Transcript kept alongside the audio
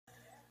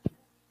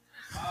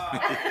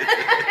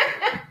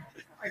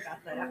Sorry about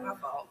that. My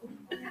fault.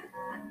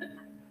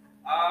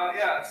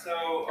 Yeah,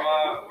 so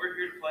we're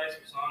here to play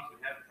some songs we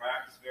haven't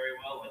practiced very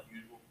well, like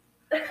usual.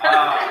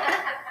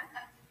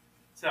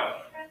 So,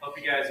 hope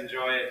you guys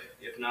enjoy it.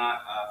 If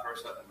not,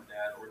 first up, my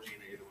dad or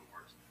Gina, either one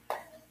works.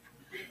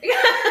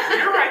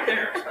 You're right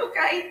there. So.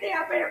 Okay,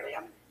 yeah, apparently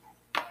I'm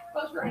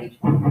close range.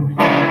 It's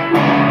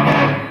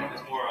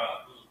more than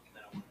I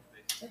want to be.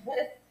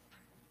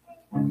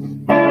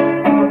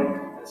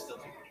 That's still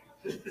too much.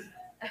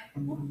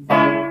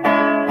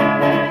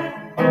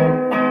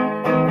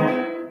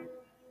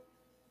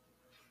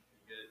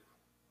 Good.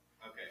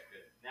 Okay,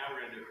 good. Now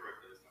we're gonna do it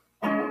correctly this time.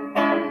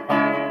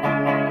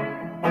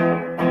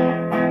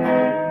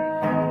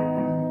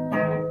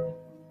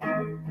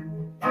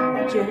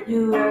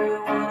 January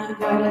 1, I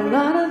got a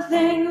lot of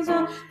things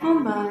on my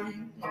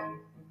mind.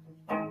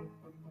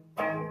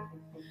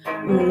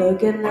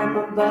 Looking at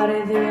my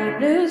body through a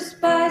new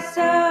spy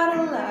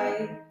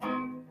satellite.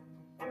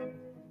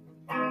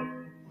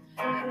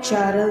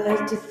 Try to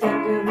let you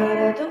think of it,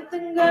 I don't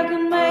think I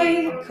can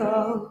make the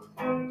call.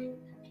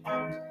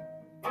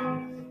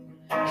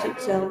 So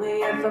tell me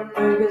if I'm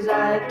new, cause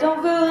I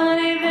don't feel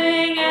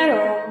anything at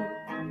all.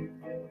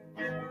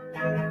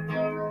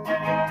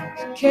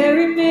 So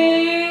carry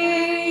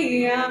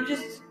me, I'm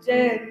just a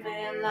dead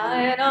man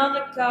lying on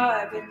the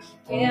carpet.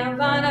 Can't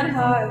find a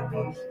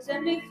heartbeat,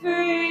 set me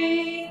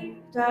free.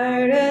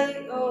 Tired of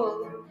the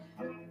old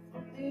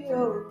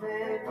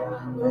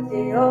man with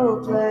the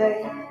old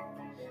play.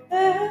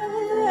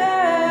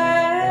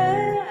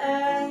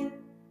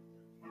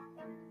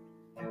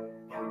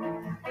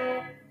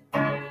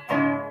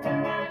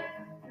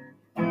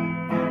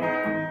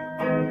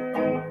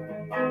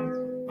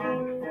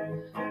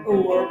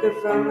 Woke up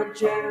from a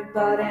dream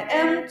about an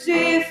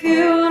empty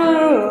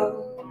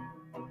funeral,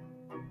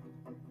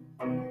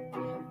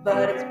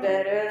 but it's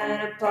better than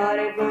a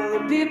party full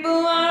of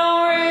people I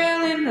don't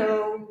really know.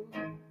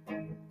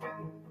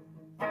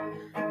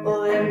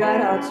 Well, they've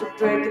got hearts to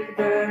break and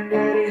burn,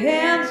 dirty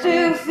hands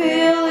to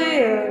feel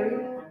the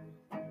earth.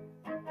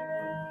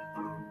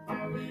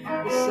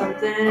 There's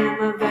something in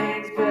my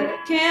veins, but I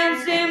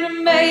can't seem to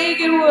make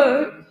it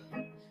work.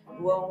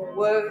 Won't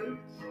work.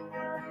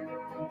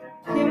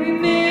 Carry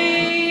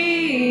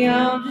me,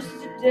 I'm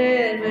just a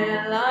dead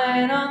man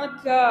lying on the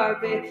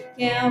carpet.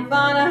 Can't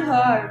find a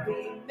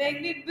heartbeat,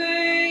 make me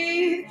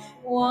breathe.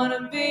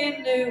 Wanna be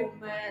a new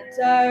man,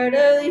 tired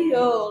of the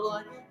old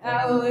one,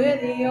 out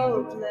with the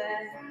old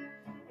plan.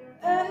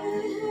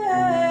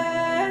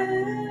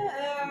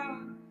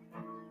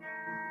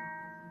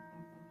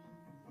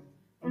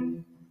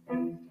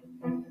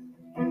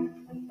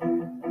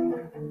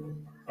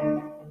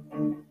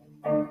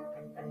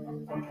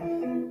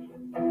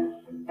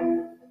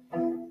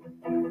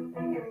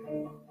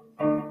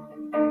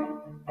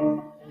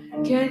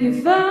 Can you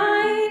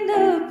find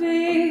a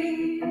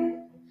beat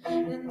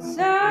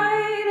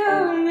inside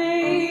of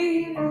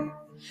me?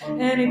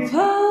 Any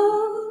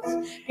pulse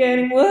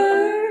getting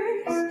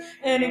worse,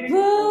 any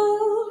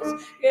pulse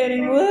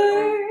getting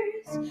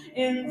worse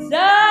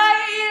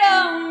inside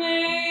of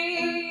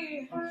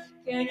me.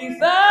 Can you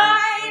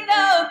find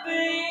a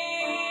beat?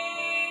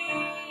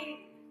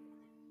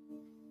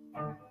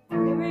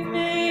 Carry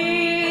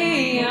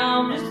me,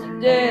 I'm just a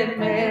dead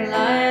man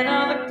lying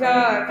on the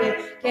carpet.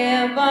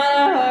 Can't find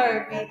a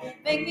heartbeat,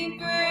 make me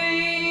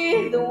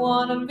breathe. Don't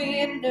wanna be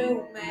a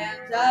new man,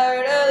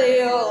 tired of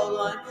the old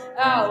one,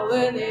 out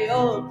with the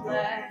old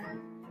plan.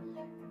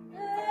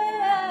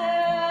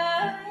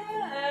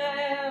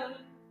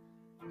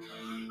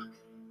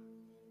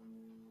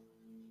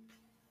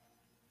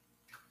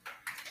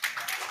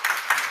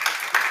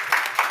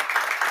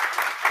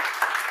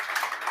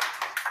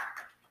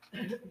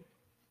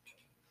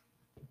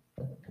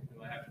 Do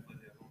I have to play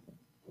the other one?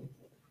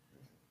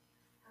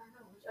 I don't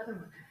know, which other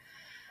one?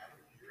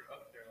 You're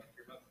up there like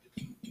you're about to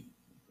do.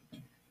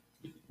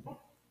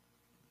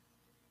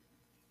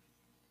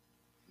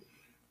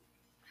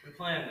 We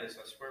planned this, I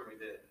swear we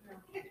did.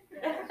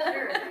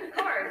 Sure, of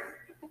course.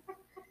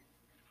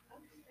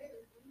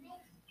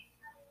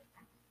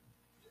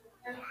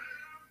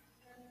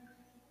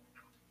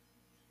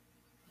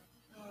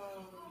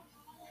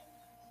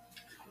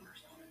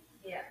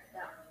 Yeah,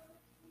 that one.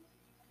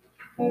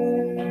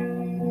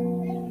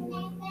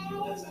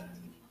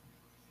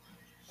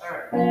 All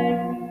right.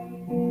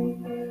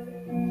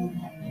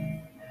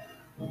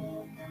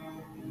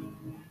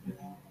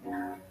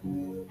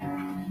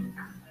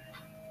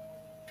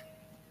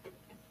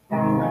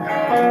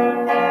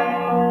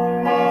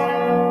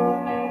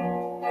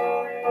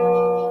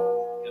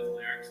 Get the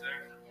lyrics there?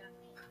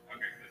 Yeah.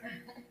 Okay, good.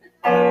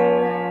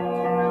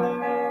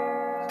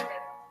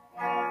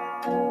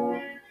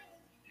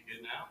 You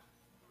good now?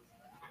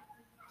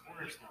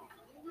 Where's now?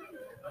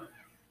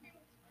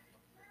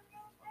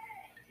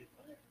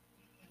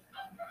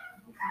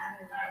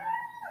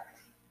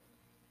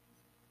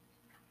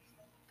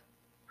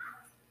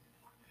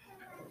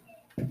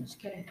 Just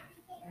kidding.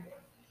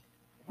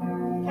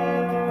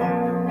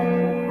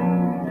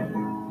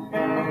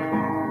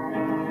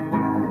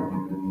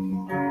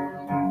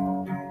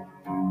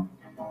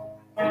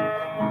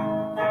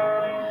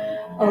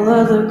 All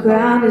of the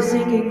ground is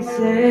sinking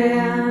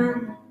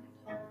sand.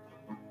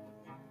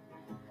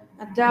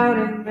 A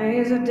doubting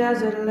maze of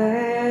desert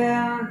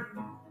land,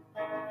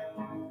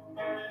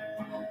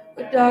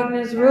 where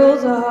darkness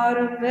rules the heart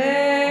of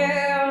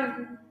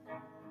man,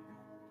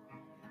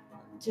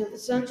 till the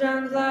sun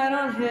shines light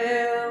on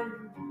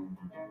him.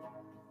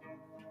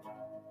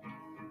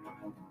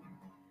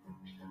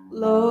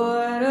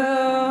 Lord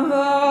of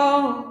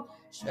all,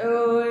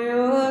 show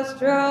you're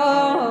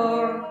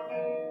strong.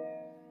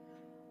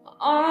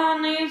 On our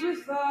knees we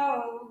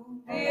fall,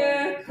 be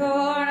a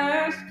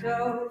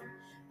cornerstone,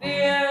 be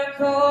a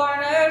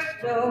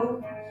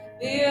cornerstone,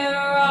 be a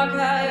rock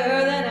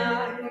higher than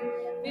I,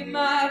 be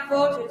my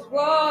fortress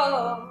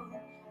wall,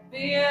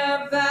 be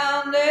a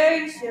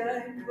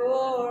foundation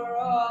for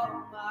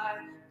all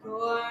my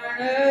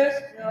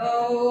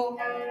cornerstone.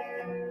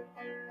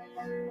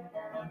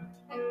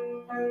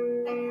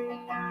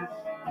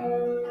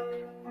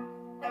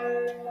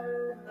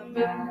 The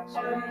moon's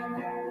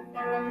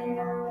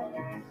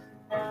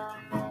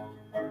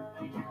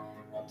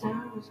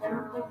time is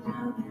crumbling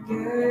down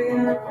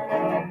again.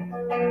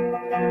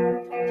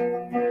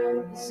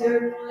 It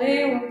certainly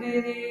won't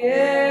be the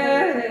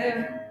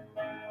end,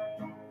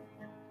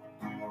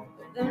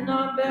 but they're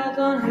not built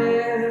on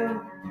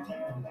him.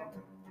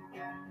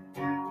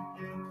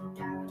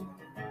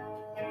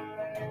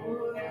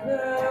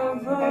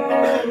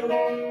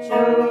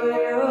 Show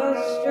you're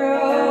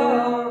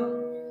strong.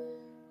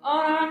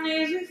 On our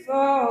knees we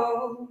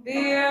fall.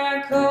 Be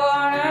a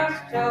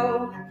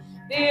cornerstone.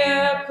 Be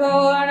a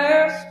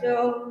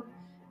cornerstone.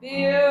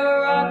 Be a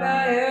rock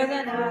higher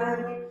than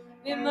I.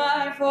 Be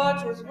my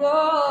fortress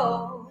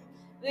wall.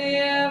 Be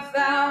a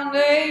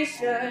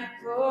foundation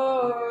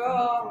for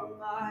all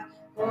my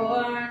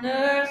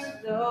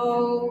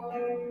cornerstone.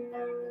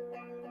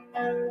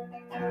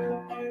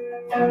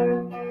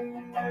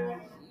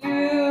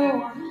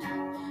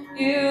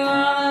 You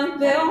are the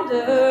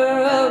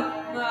builder of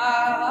my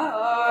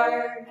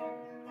heart.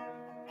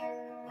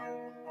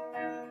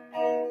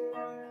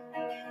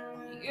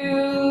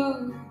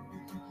 You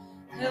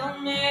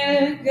held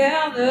me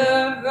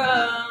together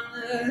from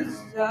the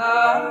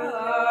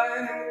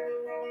start.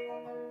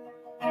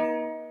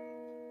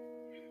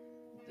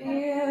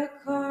 Be a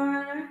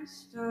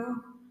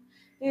cornerstone,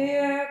 be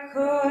a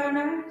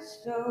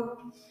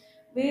cornerstone,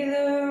 be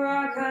the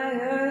rock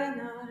higher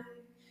than I.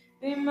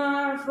 Be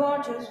my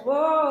fortress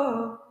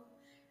wall,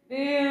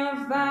 be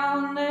a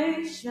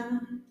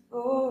foundation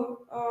for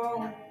all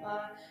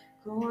my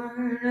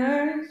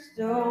cornerstone.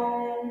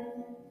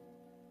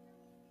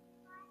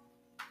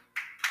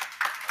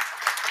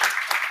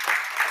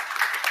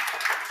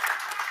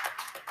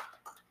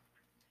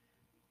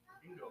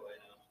 You can go lay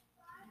down.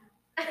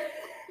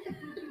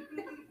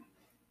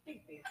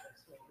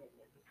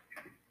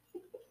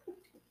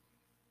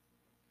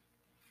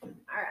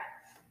 All right.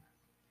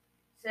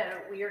 So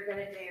we are going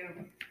to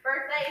do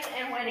birthdays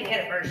and wedding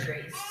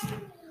anniversaries.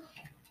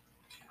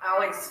 I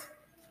always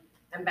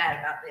am bad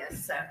about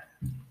this. So,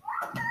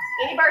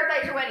 any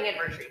birthdays or wedding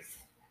anniversaries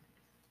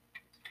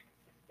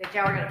that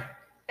y'all are going to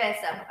fess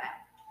up about?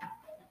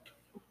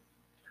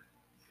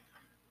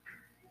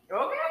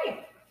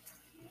 Okay.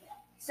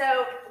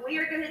 So we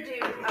are going to do.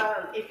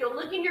 If you'll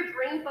look in your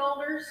green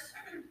folders,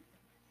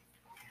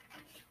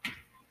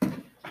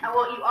 I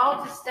want you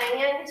all to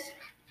stand.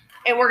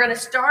 And we're going to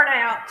start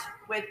out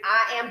with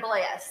I am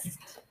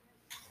blessed.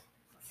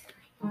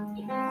 I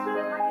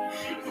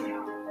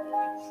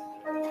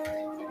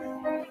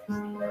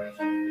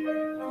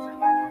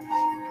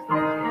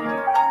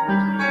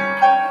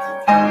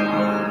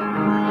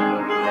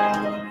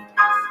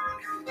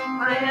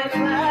am blessed.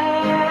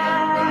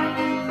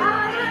 I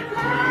am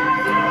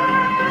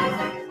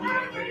blessed.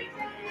 Every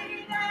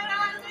day that I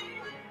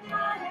live, I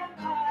am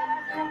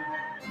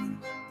blessed.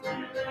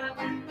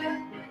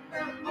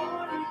 The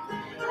morning,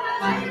 I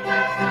wake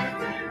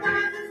up and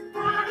rest. I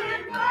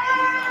am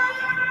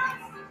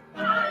blessed. I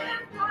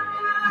am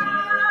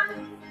blessed.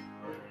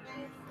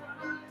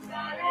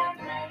 Sunshine and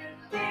rain,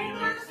 in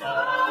the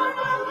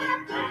sorrow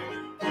and pain,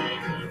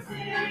 Jesus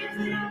is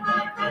in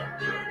my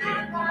comfort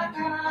and my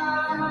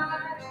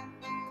God.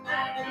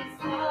 And His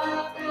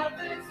love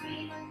never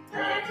ceases,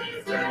 and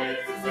His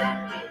grace set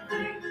me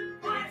free.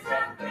 When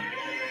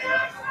someday I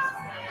shall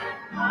stand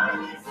by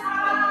His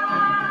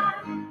side.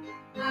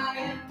 I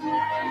am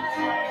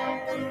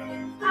blessed.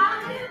 I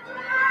am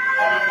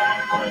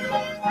blessed.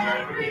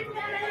 Every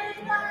day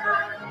that I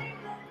live,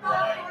 I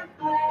am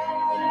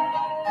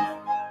blessed.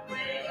 When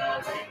I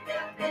wake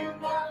up in the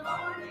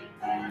morning,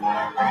 when I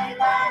lay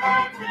my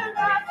head to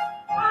rest,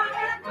 I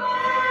am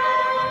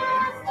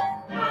blessed.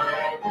 I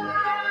am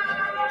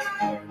blessed.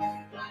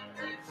 Like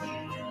the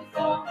shoes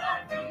on my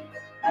feet,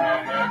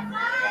 and I'm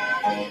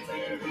ready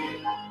to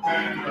leave.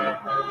 And the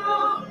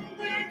home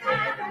in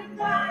heaven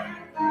by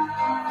and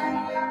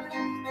by.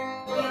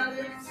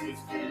 Brothers,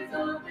 sisters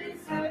on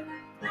this earth,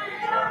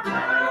 they are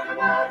proud of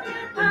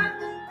your birth.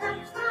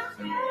 There's no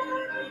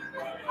caring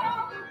for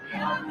all we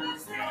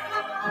understand.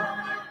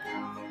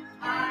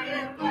 I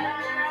am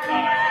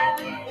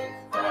blessed.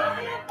 I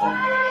am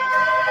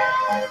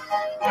blessed.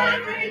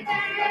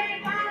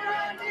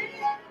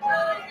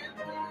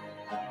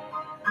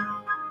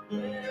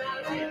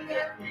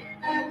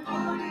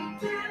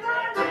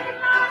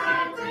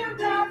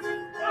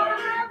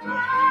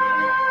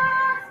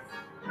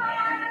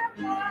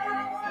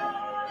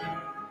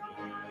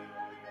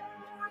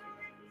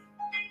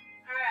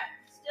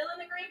 Still in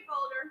the green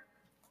folder.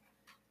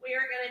 We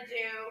are going to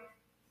do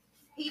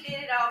He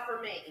Did It All For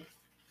Me.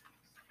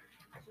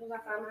 As soon as I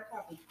find my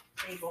copy,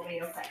 these will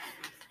be okay.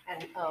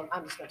 And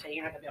I'm just going to tell you,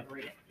 you're not going to be able to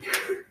read it.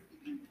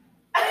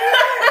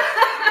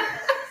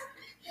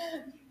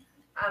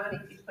 I'm going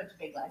to need you to put your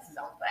big glasses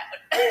on for that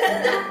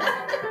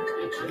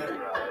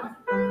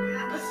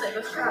one. Let's see,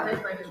 let's try this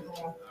maybe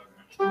more.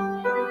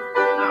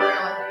 Not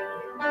really.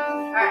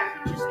 All right,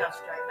 just go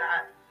straight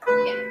that.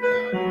 Yeah.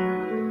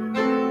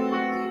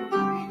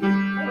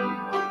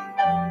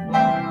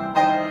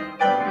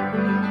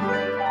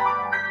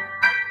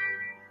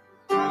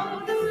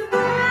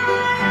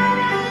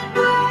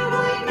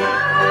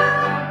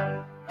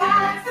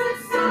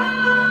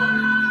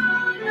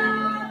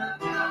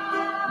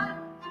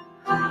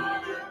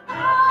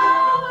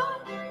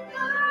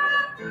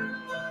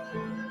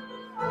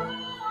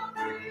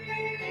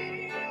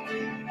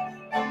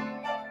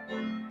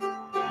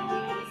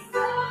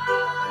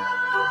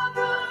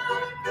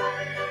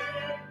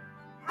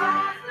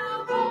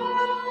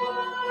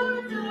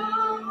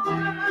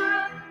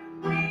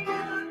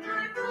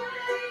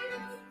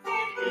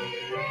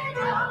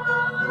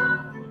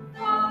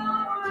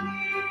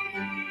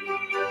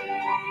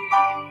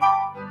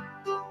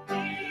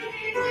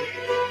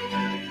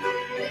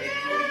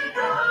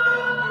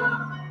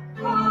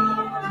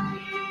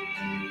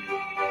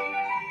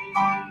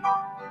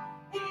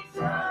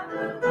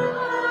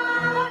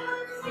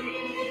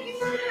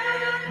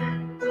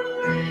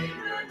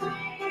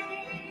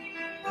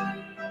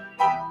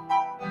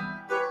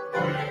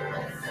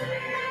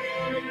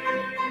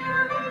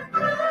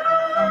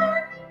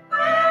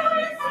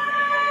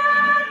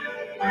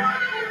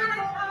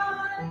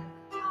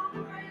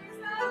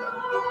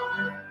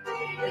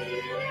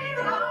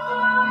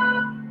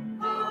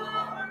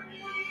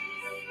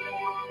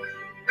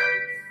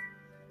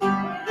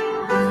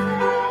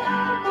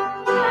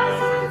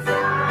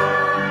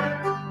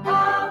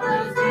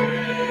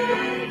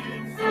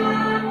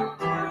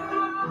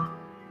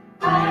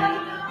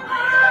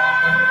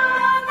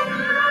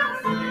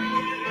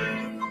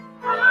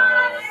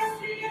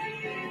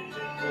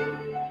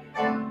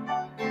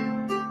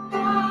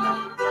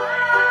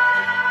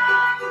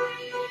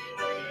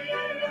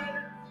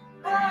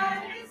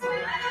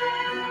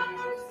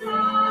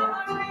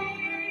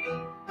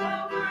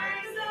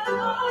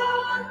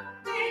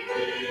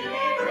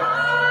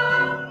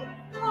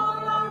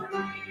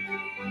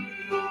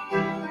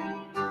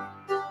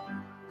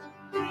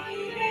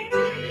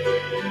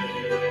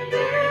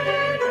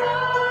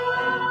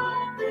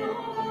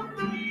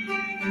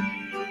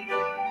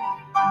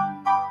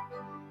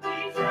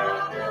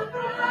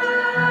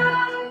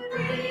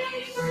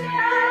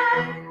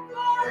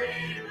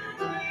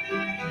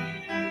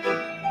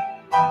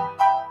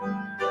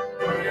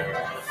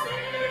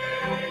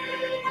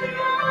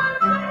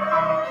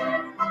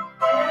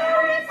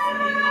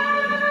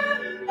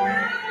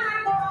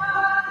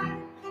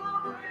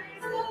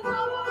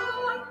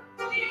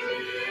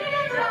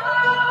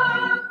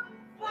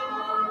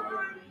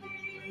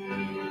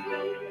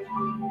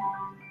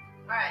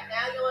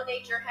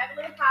 Your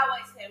Heavenly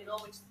Highways hymnal,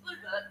 which is the Blue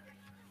Book,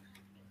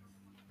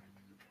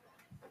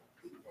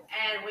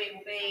 and we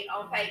will be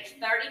on page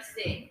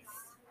 36.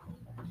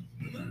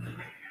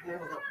 We're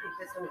going to pick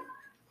this one up.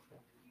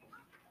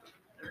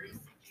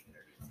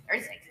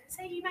 36.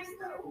 Say you nice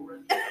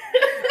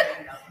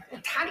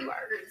tiny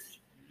words.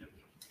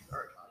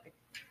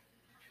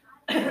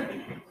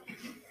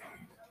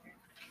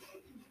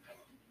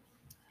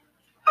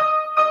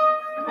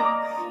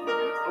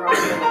 We're on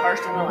to the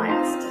first and the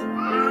last.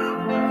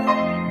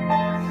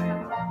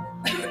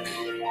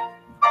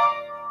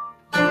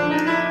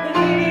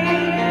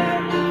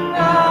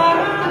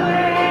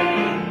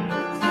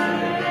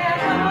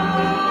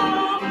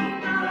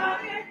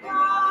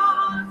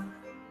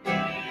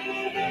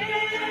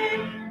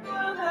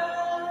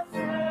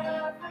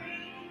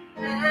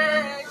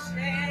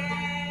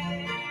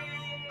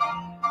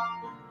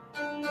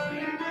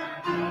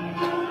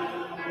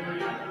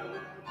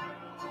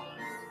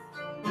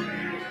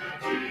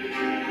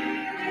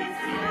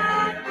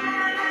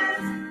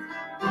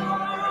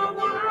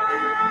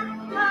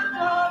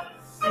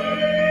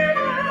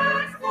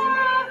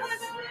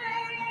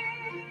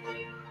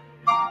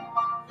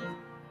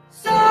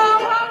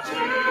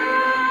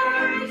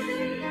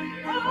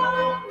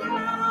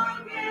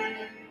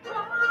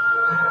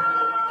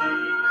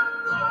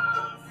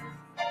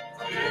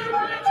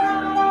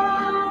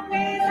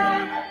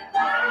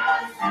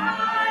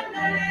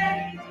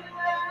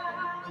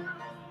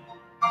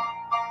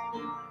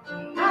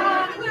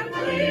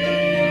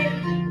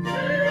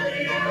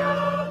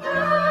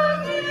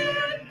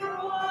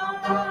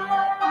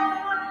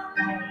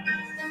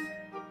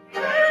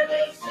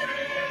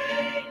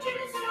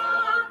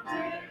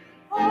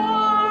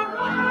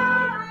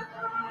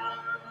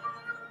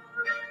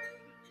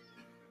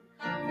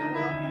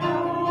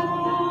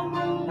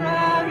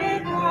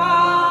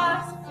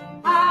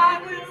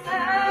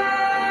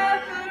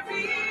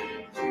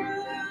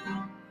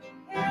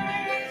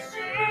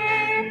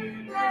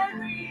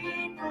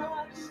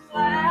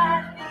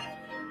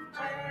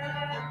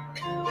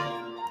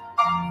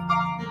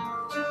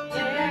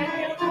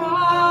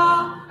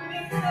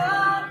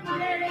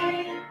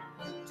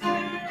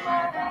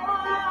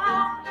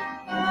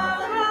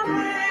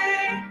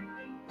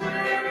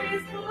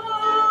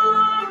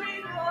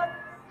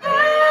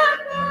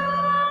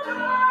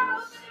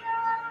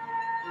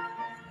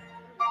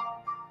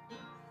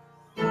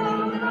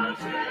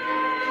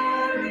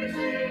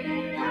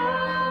 cherishing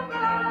a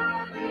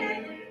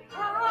burning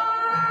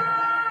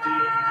heart.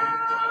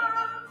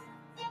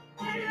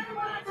 In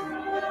my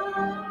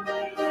troubles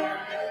and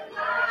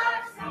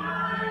life's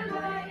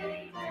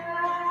highway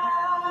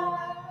down,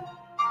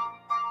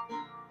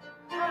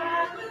 I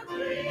will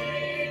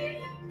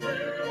cling to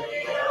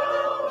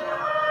your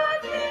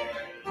rugged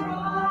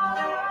cross.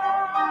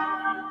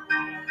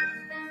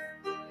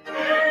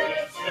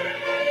 And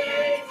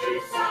change to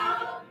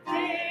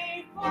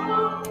something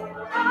more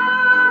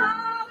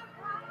alive.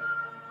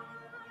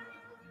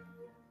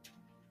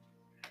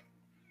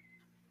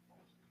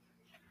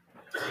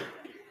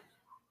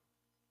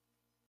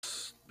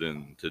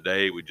 Then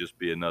today would just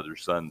be another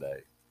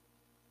Sunday.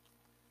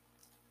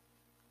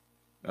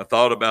 I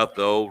thought about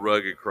the old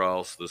rugged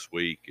cross this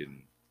week,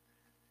 and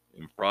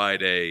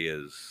Friday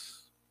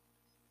is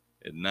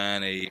at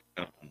 9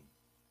 a.m.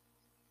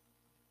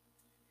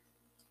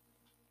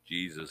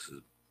 Jesus,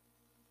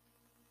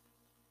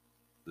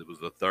 it was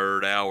the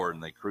third hour,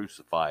 and they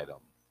crucified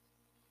him.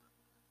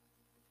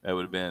 That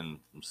would have been,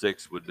 from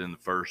 6 would have been the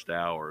first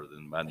hour.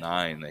 Then by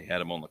 9, they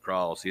had him on the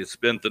cross. He had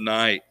spent the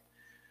night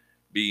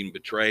being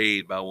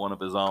betrayed by one of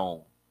his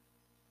own.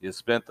 He had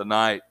spent the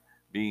night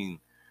being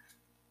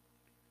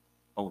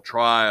on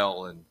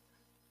trial and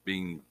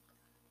being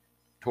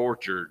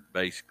tortured,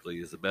 basically,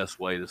 is the best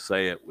way to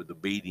say it, with the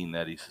beating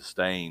that he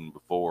sustained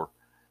before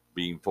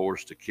being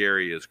forced to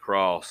carry his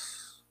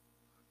cross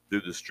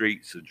through the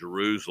streets of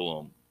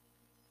Jerusalem,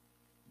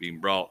 being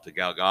brought to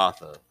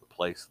Golgotha, the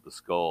place of the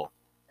skull.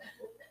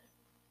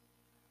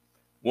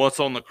 Once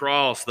on the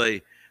cross,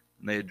 they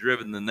had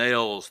driven the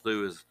nails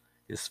through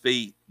his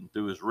feet and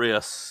through his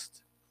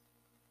wrist.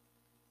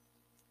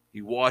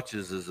 He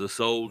watches as the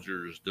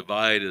soldiers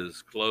divide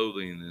his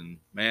clothing, and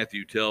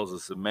Matthew tells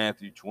us in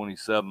Matthew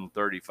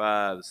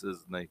 27:35, it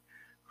says, and they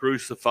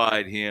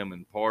crucified him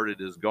and parted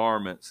his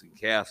garments and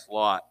cast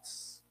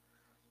lots,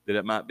 that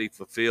it might be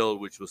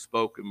fulfilled which was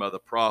spoken by the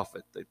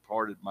prophet. They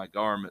parted my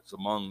garments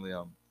among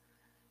them,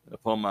 and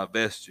upon my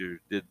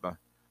vesture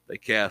they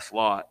cast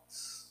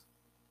lots.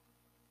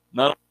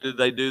 Not only did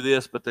they do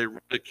this, but they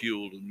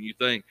ridiculed him. You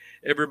think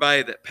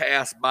everybody that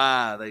passed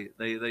by,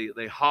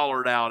 they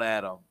hollered out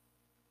at him.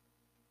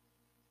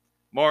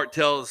 Mark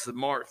tells us in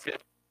Mark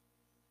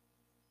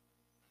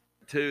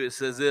 52, it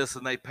says this,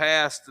 and they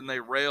passed and they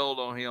railed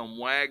on him,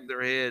 wagged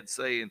their heads,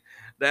 saying,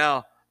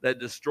 thou that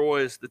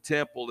destroyest the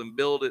temple and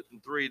build it in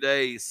 3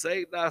 days,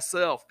 save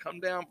thyself, come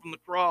down from the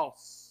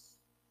cross.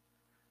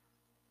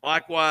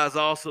 Likewise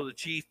also the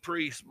chief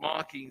priests,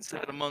 mocking,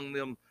 said among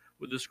them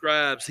with the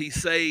scribes, he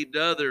saved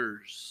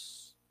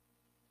others,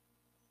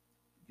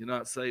 he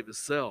cannot save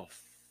himself.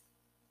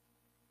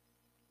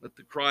 Let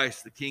the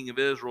Christ, the King of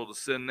Israel,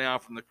 descend now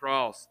from the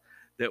cross,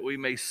 that we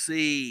may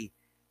see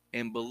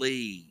and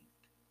believe.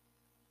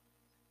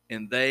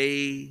 And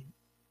they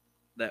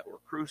that were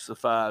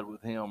crucified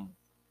with him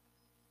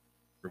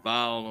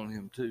reviled on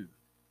him too.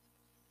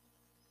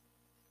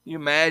 Can you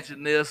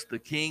imagine this? The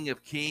King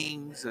of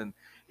Kings, and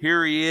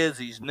here he is,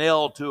 he's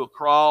nailed to a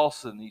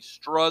cross, and he's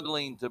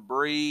struggling to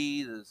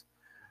breathe.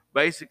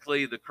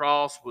 Basically, the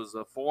cross was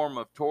a form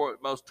of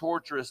most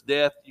torturous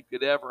death you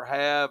could ever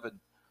have, and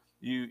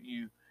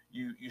you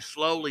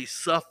slowly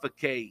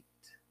suffocate.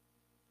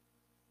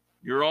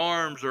 Your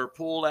arms are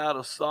pulled out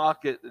of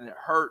socket, and it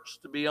hurts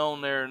to be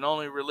on there, and the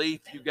only relief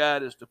you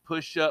got is to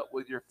push up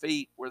with your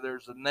feet where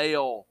there's a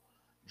nail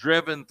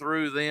driven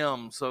through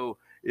them. So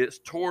it's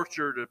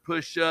torture to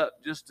push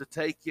up just to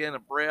take in a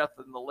breath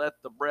and to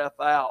let the breath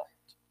out.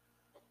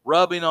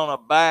 Rubbing on a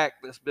back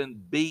that's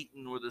been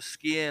beaten where the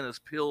skin is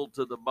peeled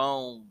to the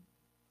bone.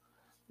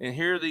 And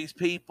here these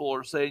people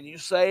are saying, you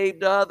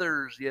saved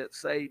others, yet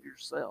save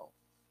yourself.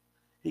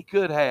 He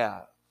could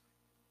have,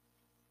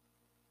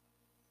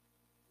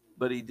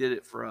 but he did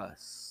it for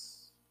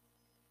us.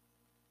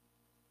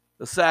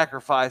 The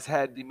sacrifice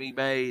had to be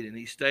made, and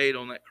he stayed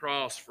on that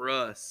cross for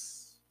us.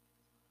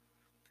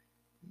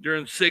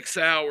 During 6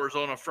 hours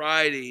on a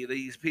Friday,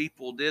 these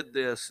people did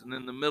this, and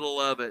in the middle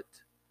of it,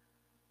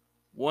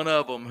 one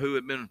of them who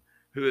had been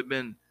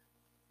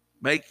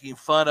making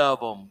fun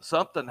of him,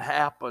 something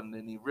happened,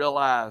 and he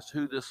realized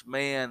who this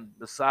man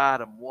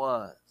beside him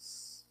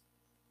was.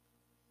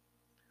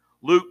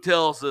 Luke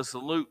tells us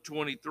in Luke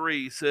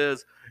 23, he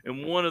says,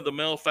 and one of the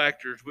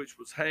malefactors which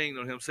was hanged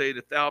on him said,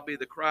 if thou be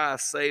the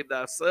Christ, save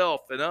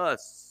thyself and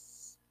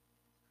us.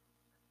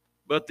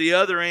 But the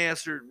other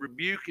answered,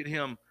 rebuking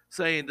him,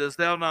 saying, dost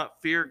thou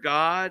not fear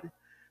God,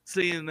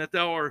 seeing that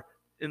thou art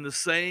in the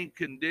same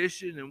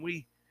condition? And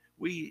we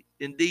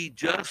indeed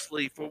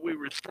justly, for we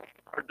receive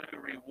our due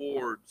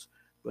rewards.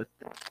 But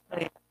this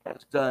man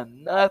has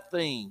done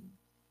nothing.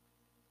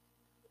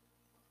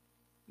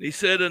 He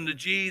said unto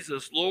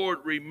Jesus,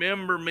 Lord,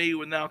 remember me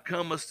when thou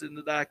comest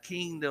into thy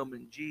kingdom.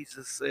 And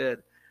Jesus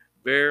said,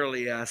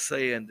 verily I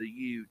say unto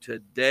you,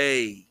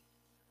 today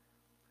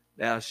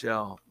thou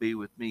shalt be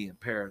with me in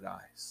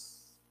paradise.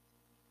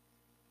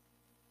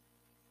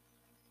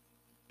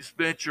 You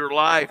spent your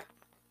life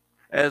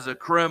as a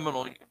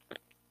criminal.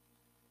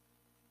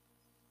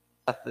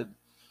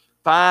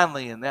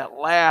 finally, in that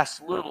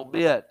last little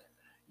bit,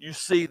 you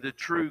see the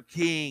true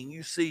King.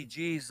 You see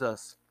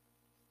Jesus.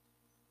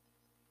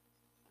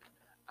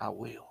 I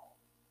will.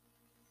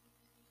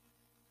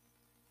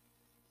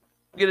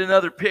 Get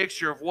another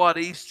picture of what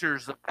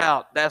Easter's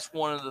about. That's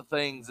one of the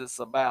things it's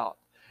about.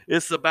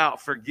 It's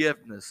about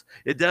forgiveness.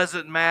 It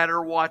doesn't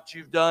matter what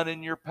you've done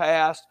in your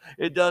past.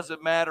 It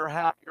doesn't matter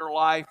how your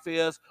life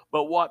is.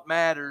 But what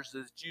matters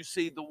is you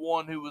see the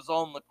one who was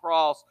on the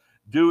cross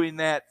doing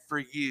that for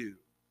you.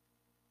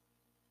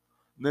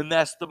 And then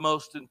that's the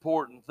most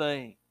important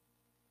thing.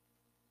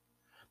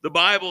 The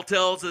Bible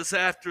tells us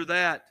after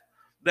that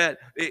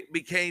it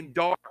became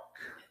dark.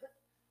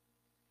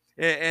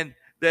 And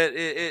that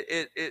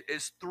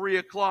it's 3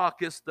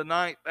 o'clock. It's the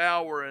ninth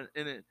hour.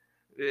 And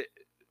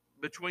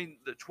between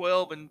the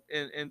 12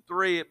 and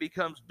 3, it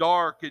becomes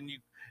dark. And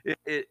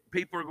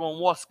people are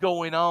going, what's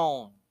going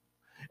on?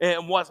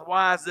 And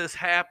why is this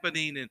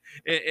happening?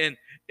 And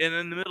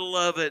in the middle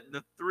of it,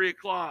 the 3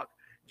 o'clock,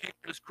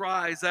 Jesus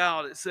cries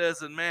out. It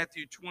says in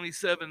Matthew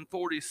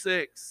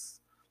 27:46,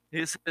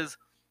 it says,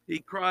 he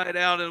cried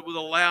out with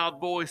a loud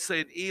voice,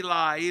 saying,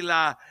 Eli,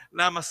 Eli,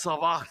 lama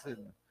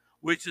sabachthani,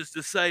 which is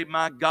to say,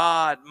 my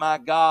God,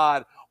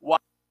 why?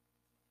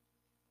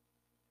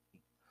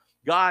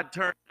 God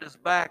turned his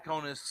back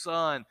on his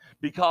son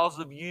because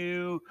of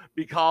you,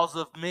 because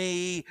of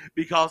me,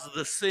 because of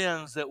the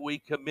sins that we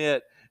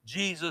commit.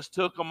 Jesus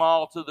took them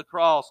all to the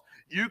cross.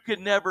 You could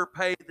never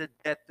pay the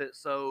debt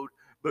that's owed,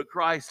 but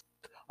Christ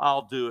said,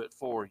 I'll do it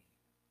for you.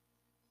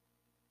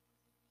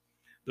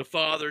 The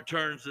Father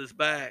turns his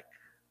back.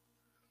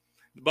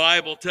 The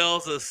Bible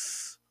tells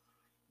us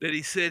that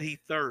he said he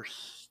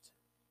thirsts.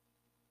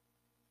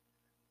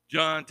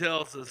 John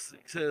tells us,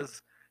 he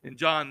says in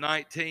John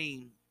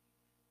 19,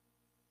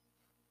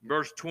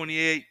 verse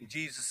 28,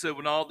 Jesus said,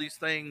 when all these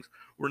things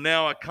were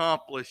now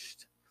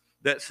accomplished,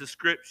 that the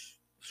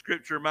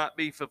scripture might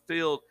be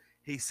fulfilled,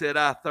 he said,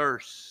 I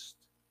thirst.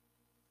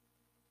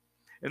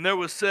 And there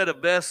was set a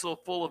vessel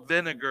full of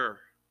vinegar,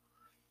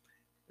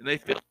 and they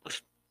filled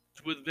it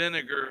with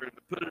vinegar and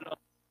put it on,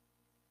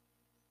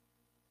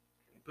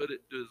 and put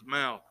it to his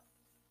mouth.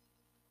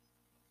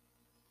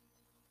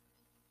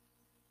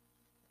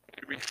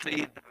 He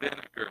received the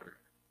vinegar.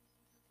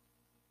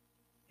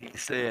 He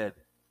said,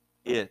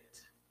 it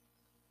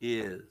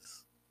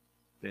is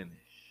finished.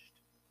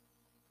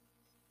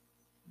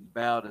 He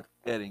bowed his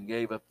head and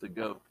gave up the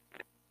ghost.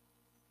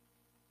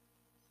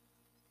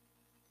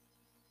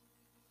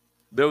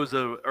 There was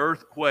an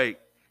earthquake.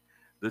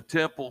 The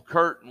temple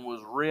curtain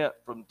was rent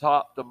from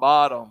top to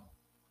bottom.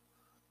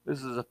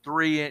 This is a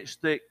 3-inch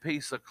thick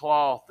piece of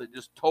cloth that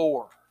just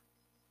tore.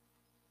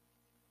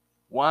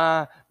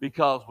 Why?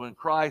 Because when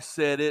Christ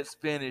said it's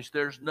finished,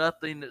 there's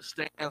nothing that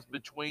stands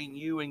between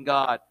you and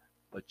God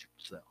but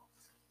yourself.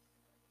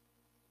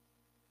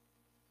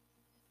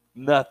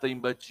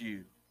 Nothing but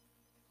you.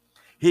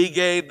 He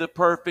gave the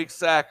perfect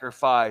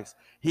sacrifice.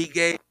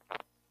 He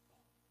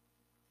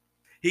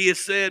has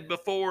said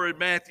before in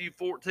Matthew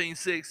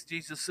 14:6,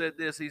 Jesus said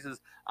this. He says,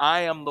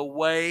 I am the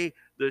way,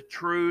 the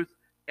truth,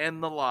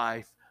 and the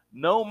life.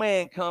 No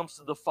man comes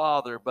to the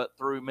Father but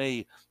through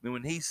me. And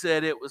when he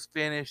said it was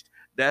finished,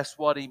 that's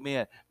what he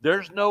meant.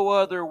 There's no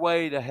other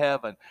way to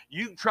heaven.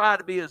 You can try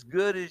to be as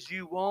good as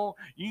you want.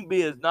 You can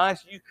be as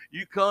nice.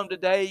 You come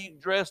today, you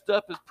dressed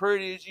up as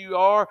pretty as you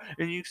are,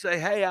 and you say,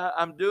 hey,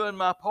 I'm doing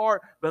my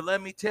part. But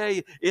let me tell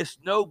you, it's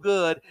no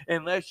good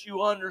unless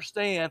you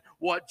understand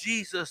what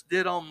Jesus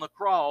did on the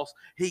cross.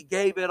 He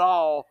gave it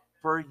all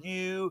for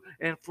you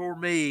and for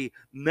me.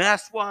 And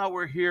that's why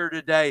we're here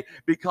today,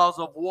 because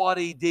of what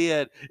he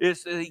did.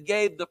 It's that he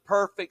gave the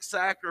perfect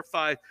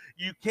sacrifice.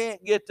 You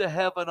can't get to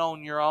heaven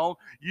on your own.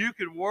 You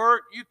can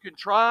work, you can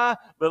try,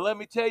 but let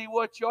me tell you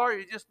what you are.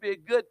 You just be a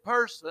good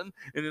person.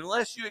 And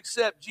unless you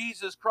accept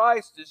Jesus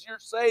Christ as your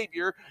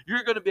Savior,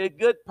 you're going to be a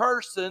good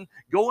person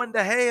going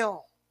to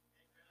hell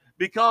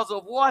because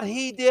of what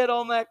he did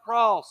on that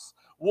cross.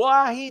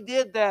 Why he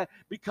did that?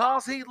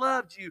 Because he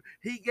loved you.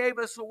 He gave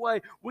us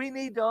away. We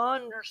need to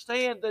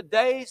understand the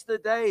day's the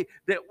day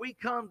that we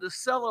come to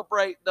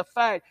celebrate the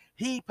fact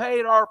he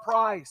paid our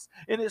price.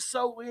 And it's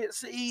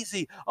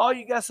easy. All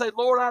you got to say,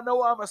 Lord, I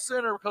know I'm a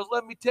sinner, because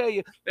let me tell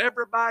you,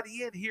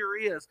 everybody in here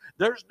is.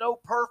 There's no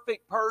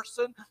perfect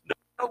person.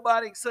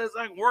 Nobody says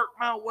I can work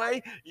my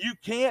way. You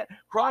can't.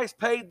 Christ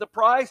paid the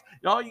price.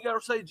 All you got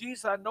to say,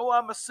 Jesus, I know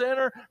I'm a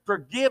sinner.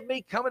 Forgive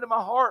me. Come into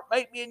my heart.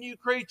 Make me a new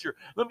creature.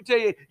 Let me tell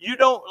you,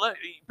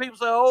 people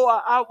say, oh,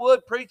 I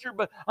would, preacher,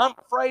 but I'm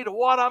afraid of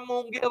what I'm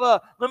going to give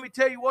up. Let me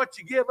tell you what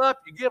you give up.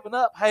 You're giving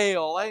up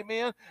hell.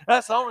 Amen.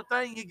 That's the only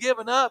thing you're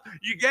giving up.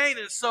 You're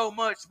gaining so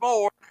much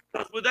more.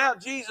 Because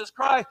without Jesus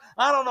Christ,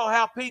 I don't know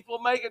how people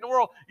make it in the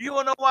world. You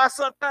want to know why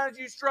sometimes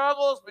you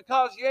struggle? It's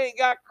because you ain't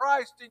got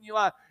Christ in your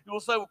life. You will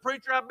say, well,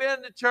 preacher, I've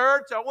been to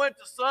church. I went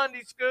to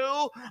Sunday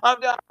school.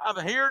 I'm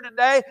here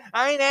today.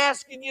 I ain't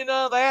asking you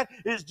none of that.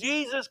 Is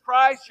Jesus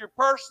Christ your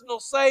personal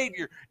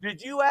Savior?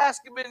 Did you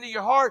ask him into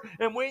your heart?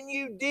 And when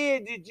you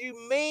did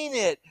you mean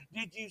it?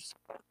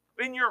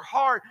 in your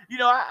heart, you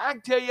know, I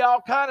can tell you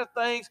all kind of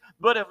things,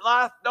 but if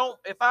I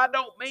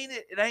don't mean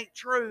it, it ain't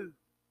true.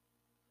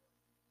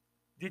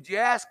 Did you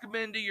ask him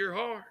into your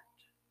heart?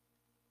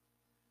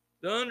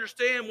 To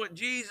understand what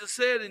Jesus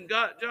said in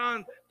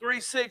John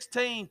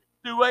 3:16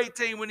 through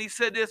 18 when he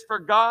said this, for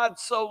God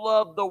so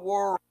loved the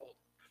world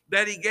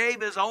that he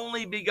gave his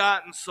only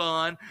begotten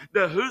Son,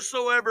 that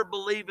whosoever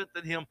believeth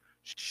in him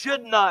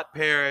should not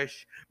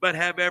perish, but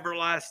have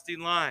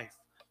everlasting life.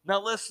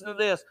 Now listen to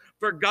this.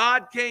 For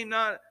God sent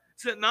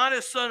not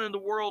his Son in the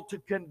world to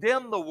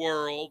condemn the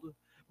world,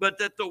 but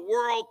that the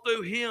world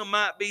through him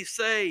might be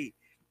saved.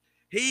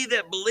 He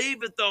that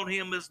believeth on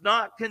him is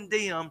not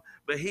condemned,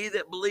 but he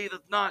that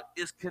believeth not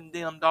is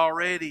condemned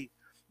already,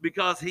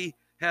 because he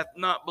hath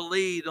not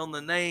believed on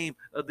the name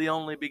of the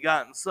only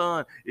begotten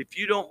Son. If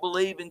you don't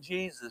believe in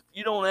Jesus, if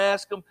you don't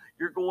ask him,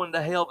 you're going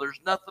to hell.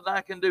 There's nothing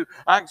I can do.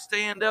 I can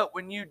stand up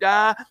when you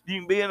die.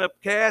 You can be in a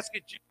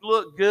casket. You can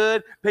look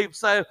good. People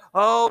say,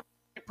 oh,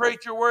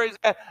 preacher, where he's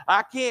at.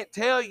 I can't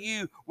tell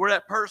you where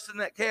that person in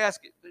that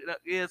casket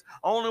is.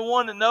 Only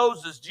one that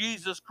knows is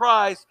Jesus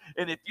Christ.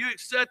 And if you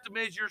accept him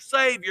as your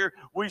Savior,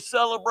 we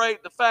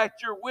celebrate the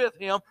fact you're with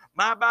him.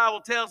 My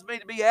Bible tells me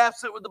to be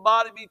absent with the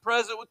body, be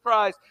present with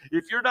Christ.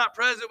 If you're not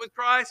present with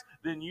Christ,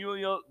 then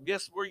you'll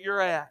guess where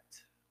you're at.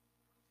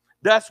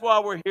 That's why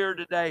we're here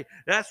today.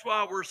 That's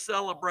why we're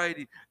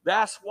celebrating.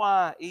 That's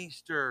why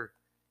Easter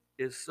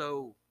is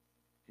so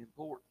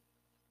important.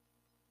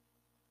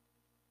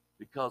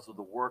 Because of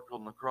the work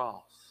on the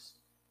cross.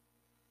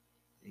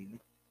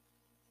 Amen.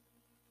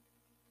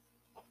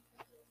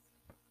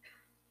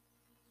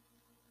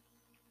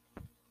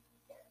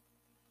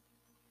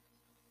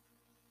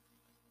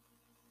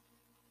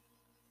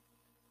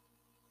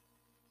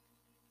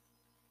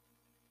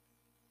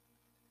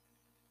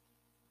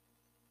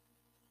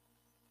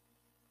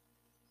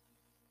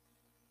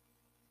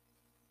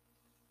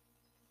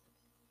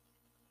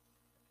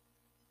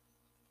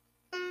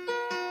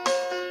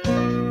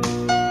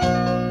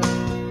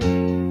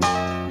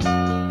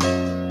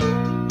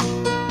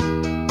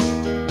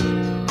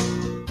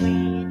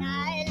 When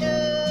I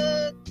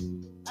look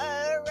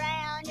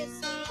around to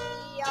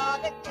see all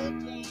the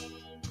good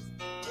things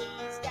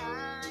he's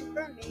done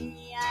for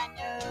me, I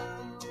know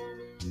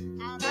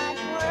how much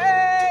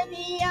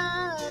worthy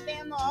of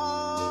them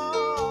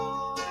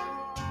all.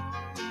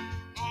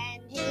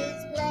 And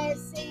his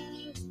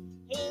blessings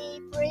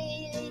he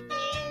freely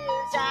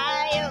gives,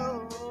 I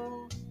owe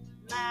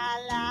my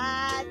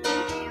life to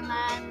him.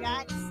 I've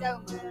got so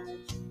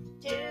much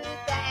to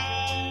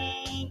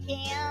thank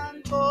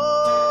him for.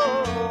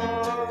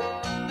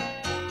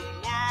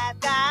 I've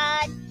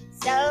got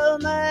so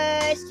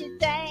much to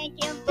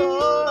thank him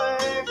for,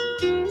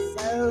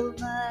 so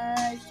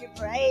much to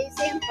praise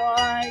him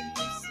for.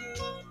 You see,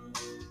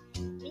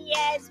 he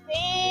has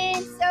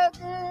been so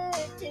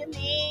good to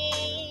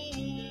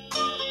me.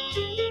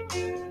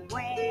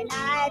 When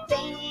I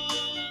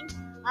think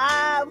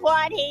of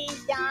what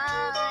he's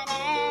done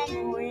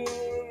and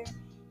where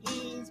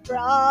he's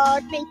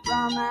brought me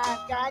from,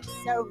 I've got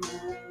so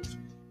much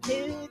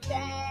to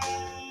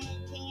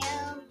thank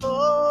him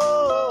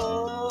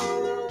for.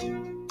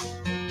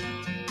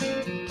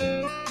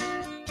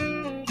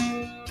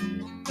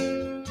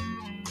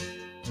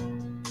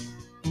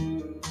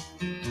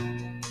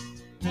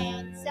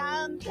 And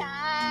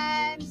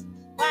sometimes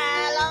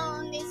while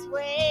on this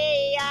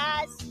way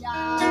I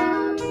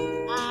stop,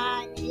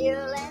 I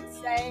kneel and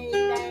say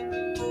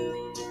thank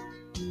you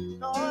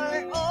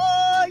for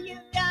all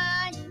you've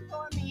done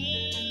for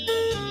me.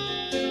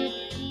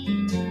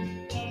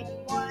 And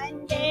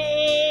one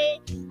day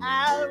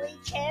I'll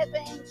reach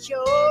heaven's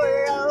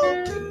shore.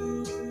 Oh,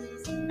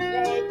 please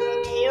let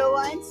me kneel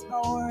once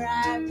more.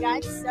 I've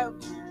got so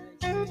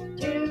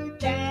much to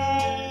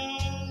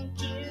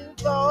thank you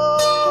for.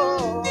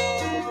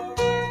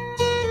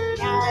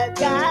 I've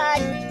got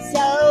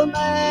so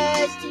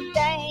much to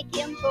thank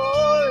him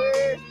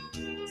for,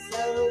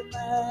 so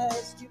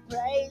much to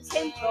praise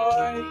him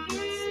for. You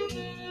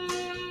see,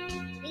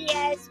 he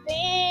has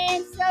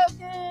been so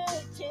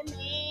good to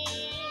me.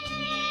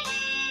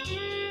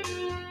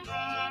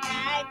 When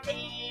I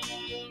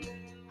think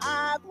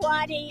of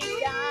what he's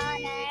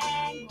done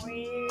and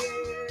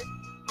where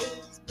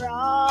he's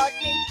brought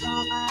me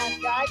from,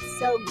 I've got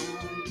so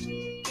much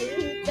to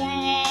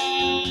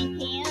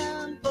thank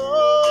him for.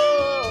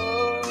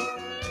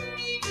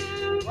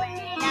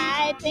 When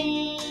I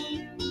think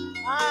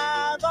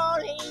of all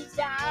he's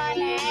done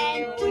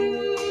and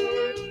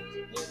where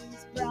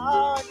he's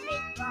brought me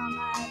from,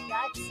 I've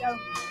got so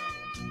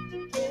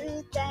much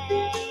to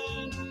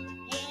thank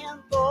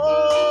him for.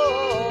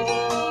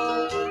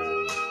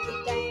 To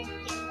thank him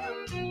for.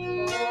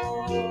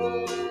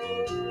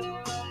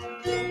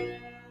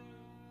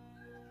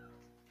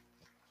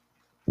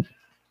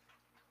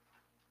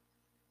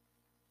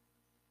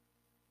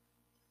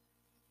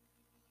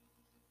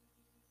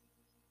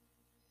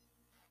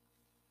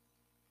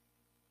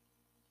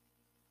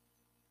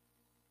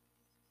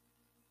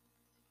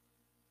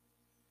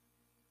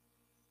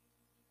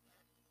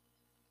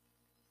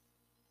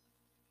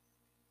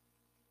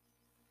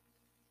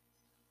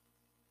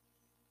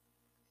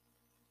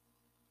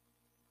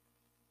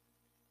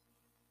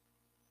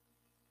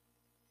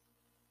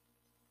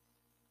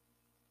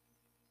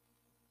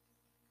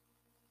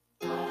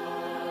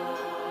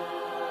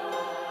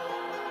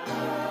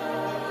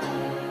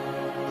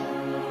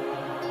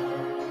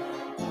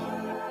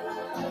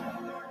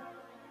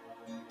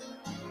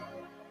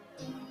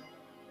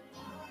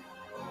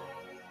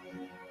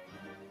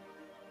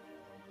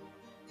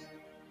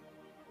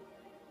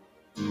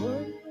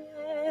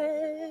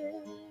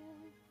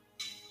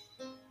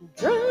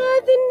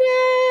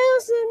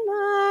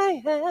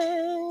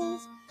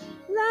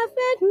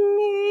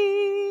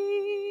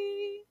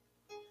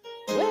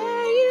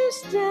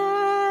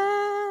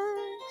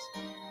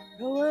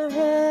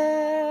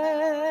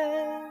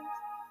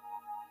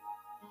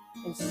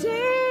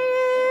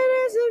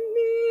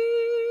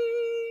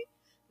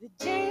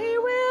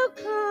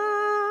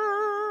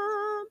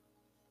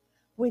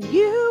 when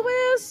you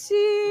will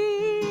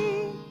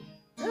see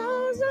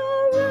those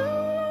arise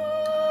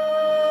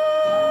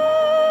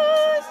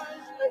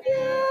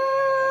again.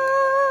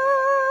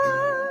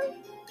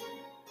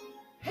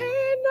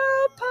 Ain't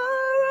no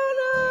power on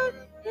earth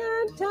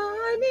can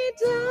tie me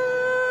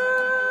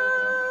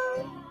down.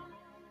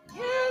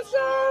 Yes,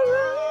 I'll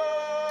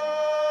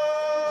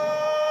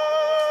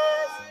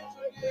rise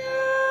again.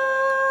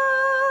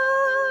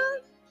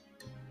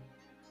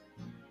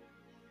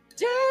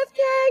 Death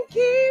can't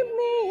keep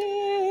me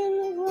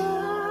in the ground.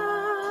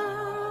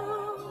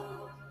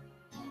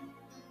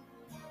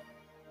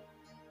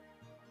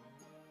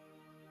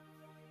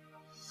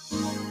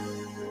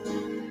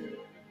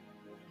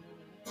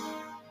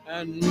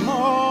 And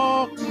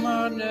mark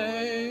my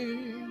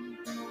name,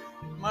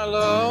 my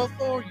love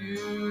for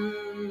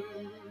you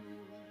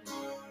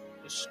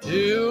is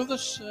still the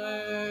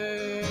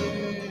same.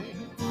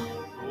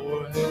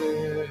 Go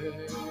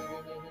ahead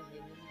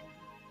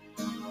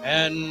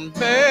and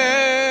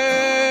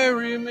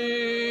bury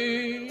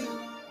me,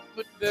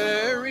 but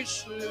very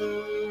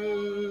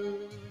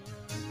soon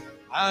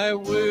I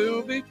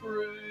will be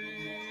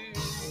free.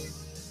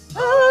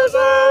 'Cause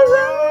I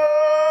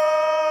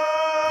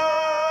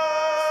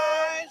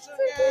rise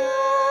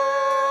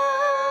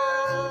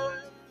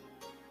again.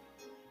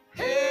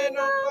 Ain't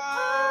no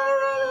power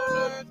on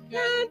earth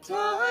can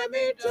tie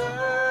me down.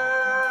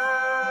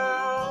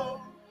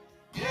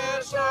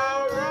 Yes,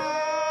 I'll rise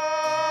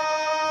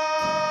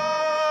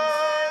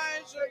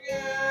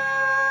again.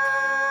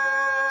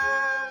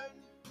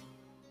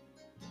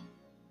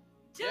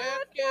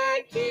 Death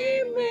can't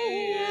keep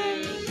me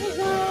in the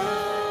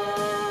ground.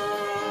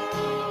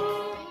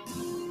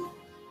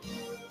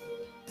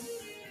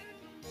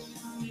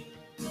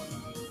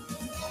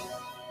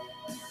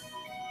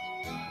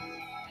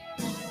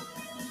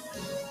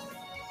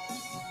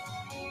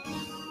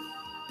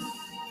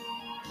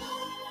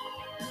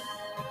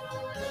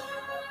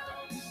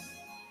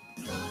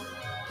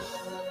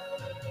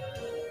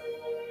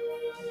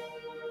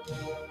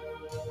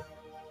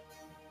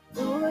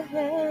 Go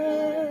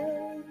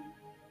ahead.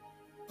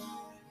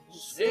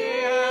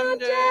 Say I'm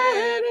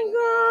dead and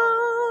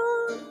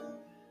gone,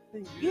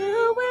 but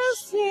you will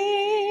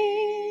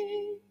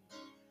see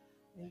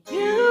that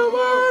you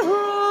were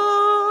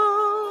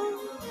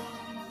wrong.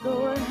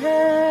 Go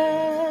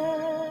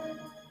ahead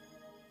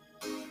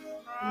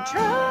and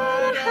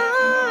try to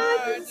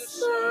hide the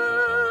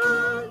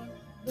sun,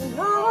 but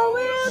all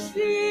will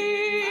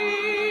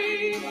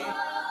see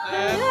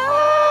that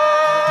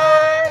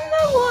I'm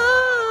the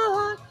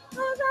one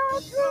who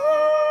got through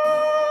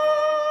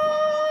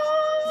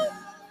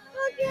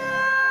again.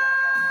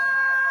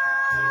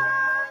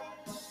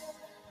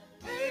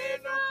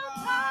 Ain't no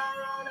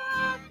power on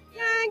earth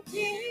can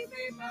keep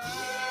me back.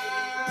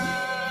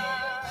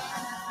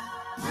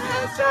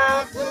 As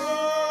I come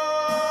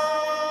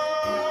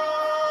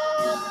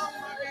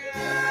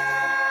again,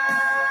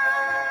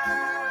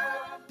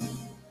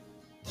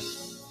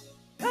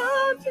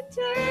 come to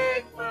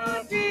take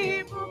my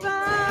people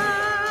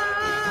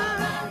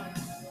back.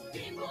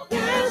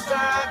 Yes, I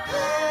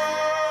come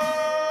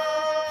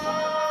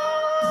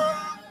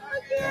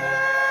again.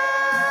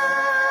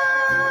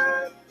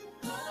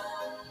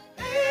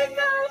 Ain't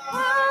no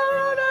power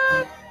on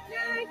earth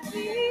can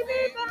keep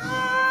me back.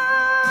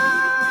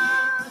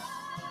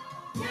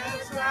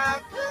 Yes,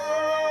 I come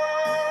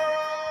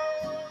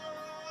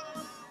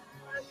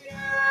again.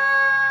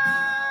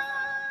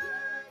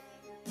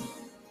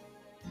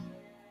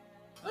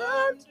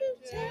 Come to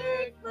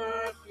take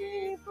my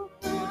people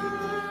back.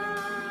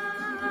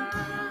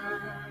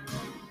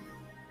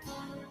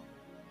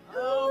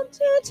 Come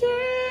to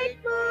take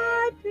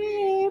my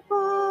people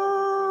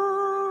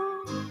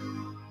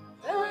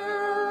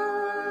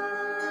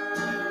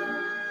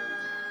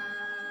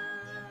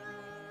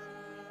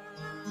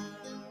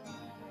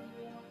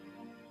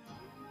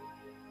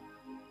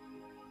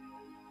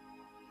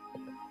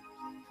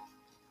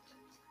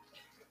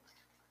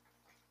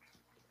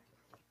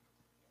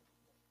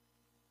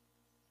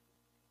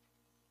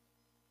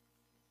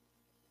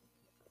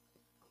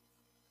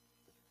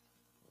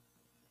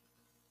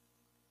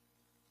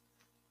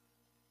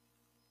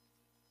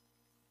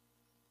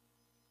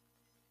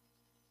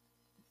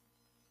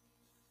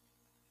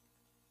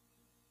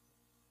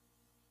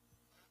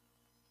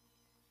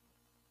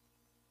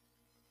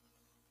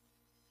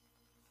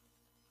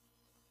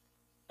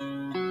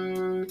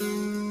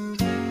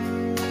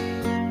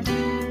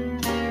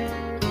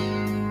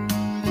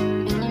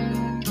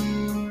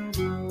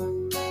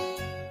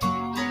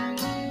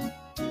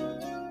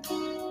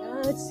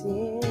God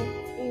sent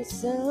His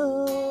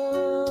Son.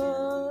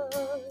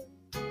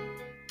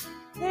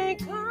 They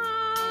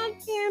called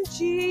Him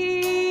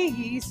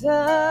Jesus.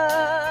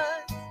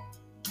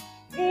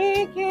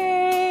 He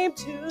came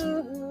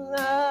to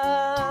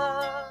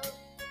love,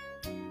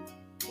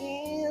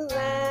 heal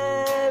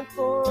and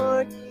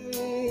forgive.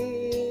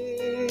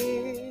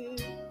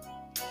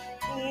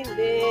 He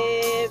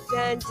lived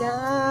and died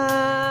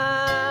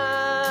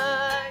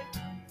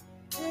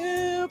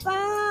to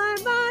buy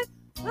my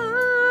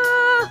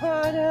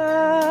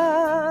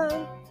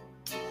pardon.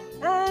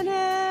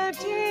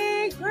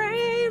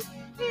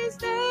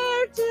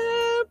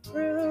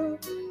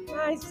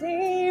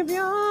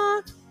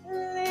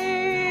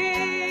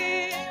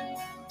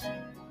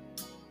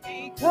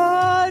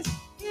 because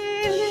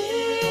He lives.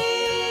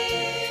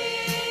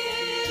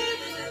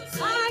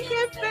 I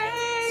can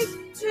face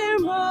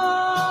tomorrow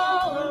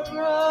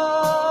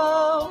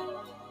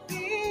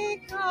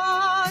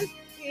because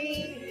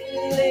He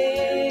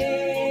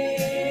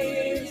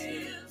lives.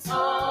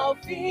 All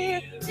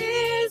fear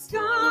is gone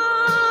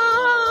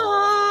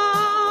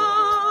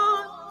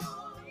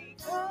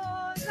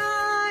because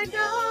I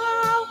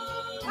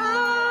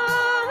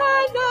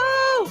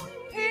know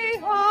He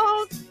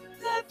holds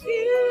the future.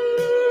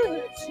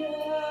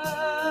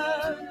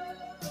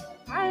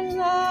 My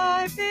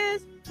life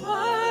is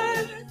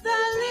worth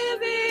the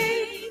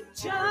living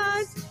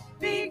just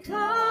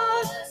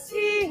because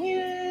He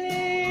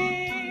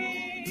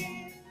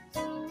lives.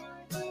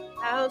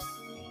 How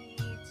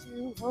sweet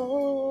to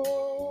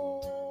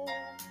hold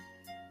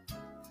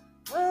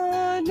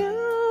a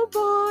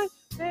newborn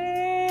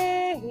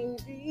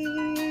baby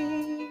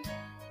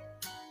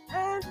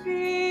and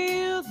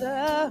feel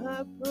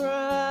the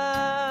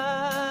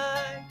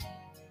pride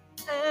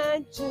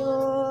and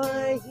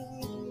joy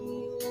He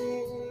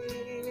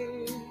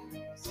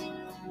gives.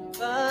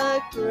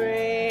 But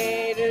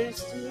greater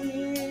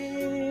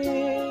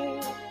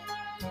still,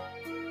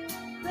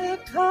 the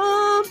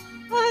calm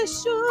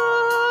assurance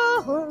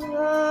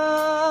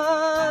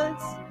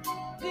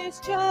this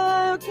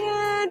child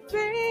can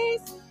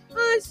face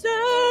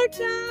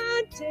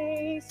uncertain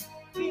days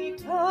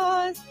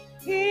because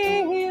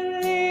He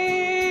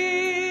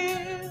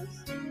lives.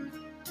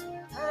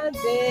 And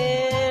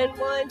then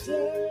one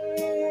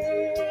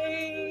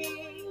day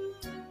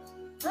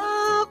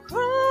I'll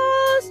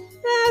cross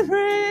the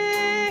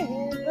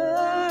river,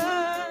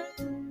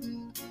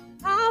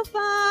 I'll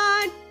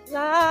find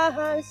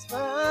life's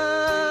fun,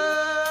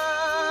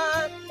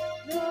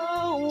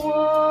 no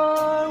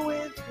war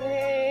with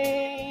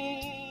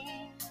pain.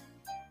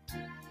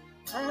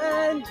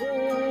 And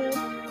then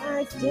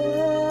as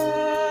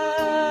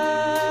death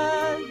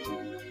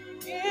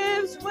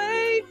gives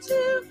way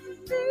to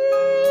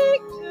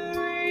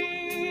victory,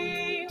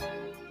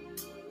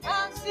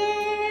 I'll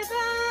see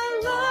the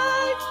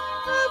light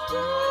of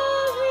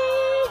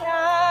glory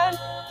and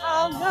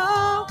I'll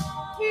know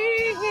He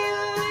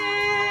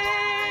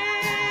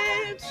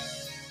lives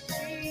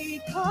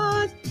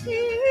because He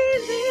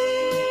lives.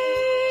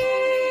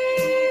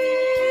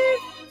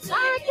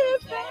 I can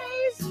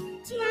face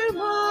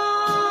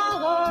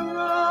tomorrow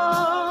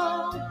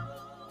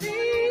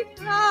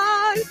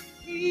because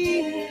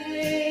He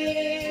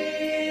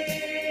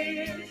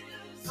lives.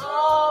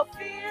 All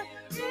fear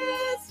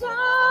is gone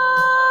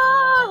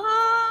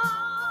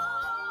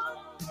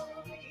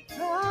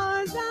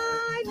because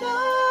I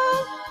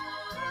know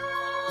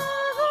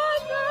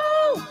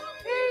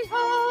He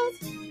holds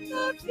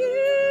the future.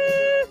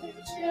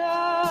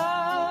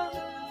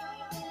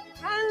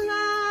 And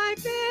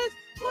life is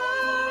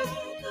worth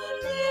the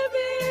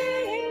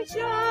living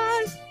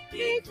just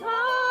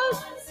because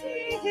He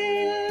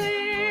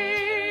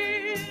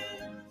lives.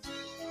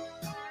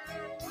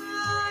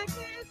 Life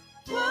is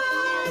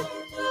worth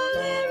the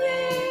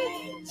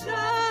living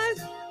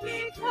just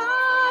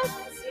because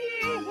He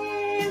lives.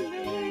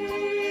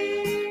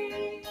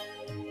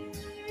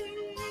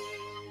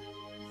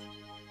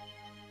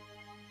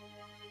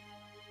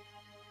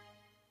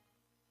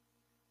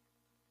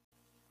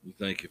 You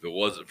think if it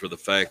wasn't for the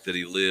fact that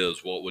He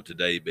lives, what would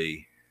today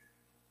be?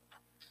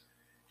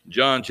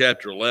 John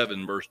chapter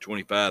 11, verse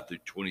 25 through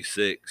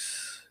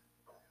 26,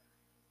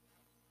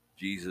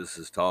 Jesus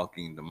is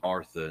talking to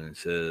Martha and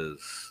says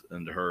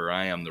unto her,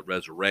 I am the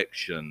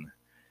resurrection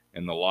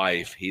and the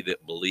life. He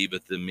that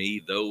believeth in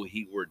me, though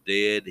he were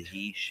dead,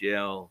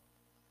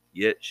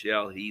 yet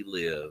shall he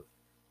live.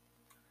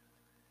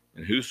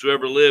 And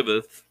whosoever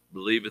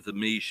believeth in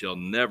me shall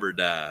never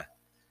die.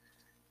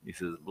 He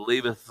says,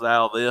 believest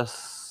thou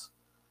this?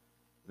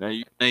 Now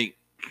you think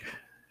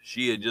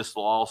she had just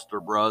lost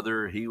her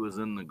brother. He was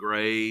in the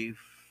grave.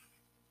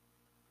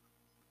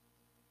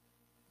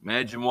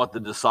 Imagine what the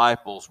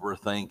disciples were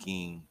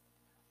thinking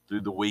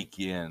through the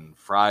weekend.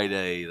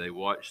 Friday, they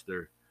watched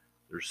their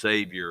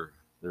Savior,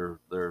 their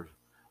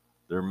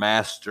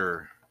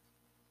master,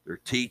 their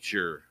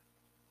teacher,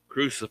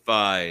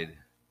 crucified,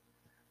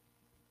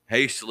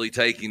 hastily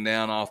taken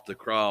down off the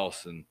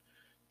cross and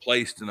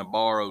placed in a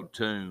borrowed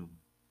tomb.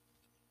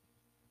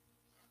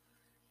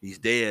 He's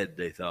dead,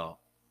 they thought.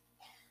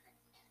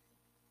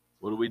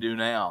 What do we do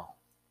now?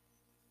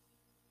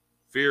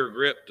 Fear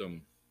gripped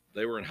them.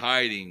 They were in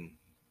hiding.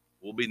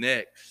 We'll be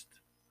next.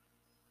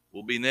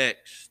 We'll be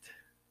next.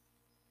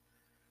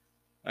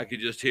 I could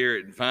just hear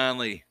it. And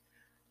finally,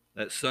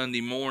 that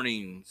Sunday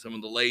morning, some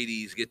of the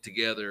ladies get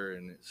together,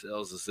 and it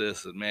tells us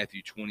this in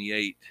Matthew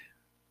 28,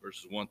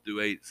 verses 1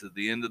 through 8. It says,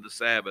 the end of the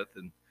Sabbath,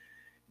 and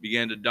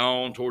began to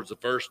dawn towards the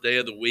first day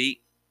of the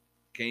week,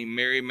 came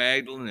Mary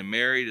Magdalene and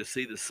Mary to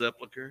see the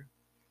sepulchre.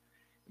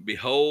 And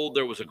behold,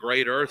 there was a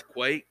great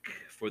earthquake,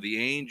 for the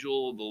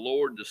angel of the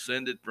Lord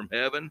descended from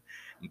heaven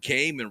and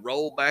came and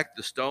rolled back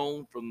the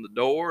stone from the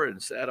door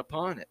and sat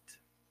upon it.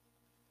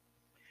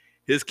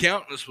 His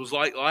countenance was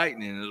like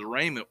lightning, and his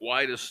raiment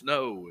white as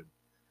snow. And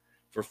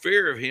For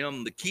fear of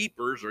him, the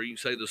keepers, or you can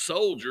say the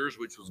soldiers,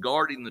 which was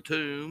guarding the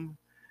tomb,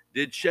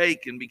 did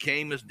shake and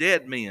became as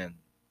dead men.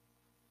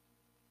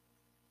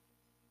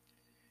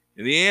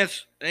 And the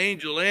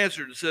angel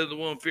answered and said to the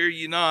woman, Fear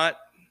ye not,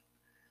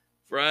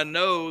 for I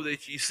know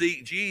that ye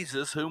seek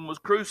Jesus, whom was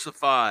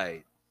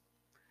crucified.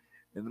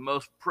 And the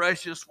most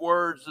precious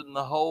words in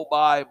the whole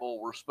Bible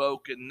were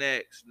spoken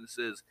next. And it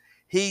says,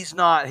 He's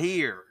not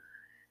here.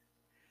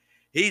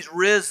 He's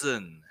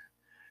risen.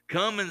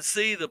 Come and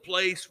see the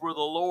place where the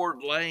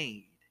Lord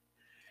laid.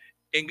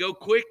 And go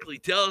quickly,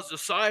 tell his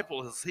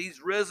disciples,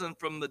 He's risen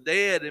from the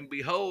dead, and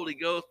behold, He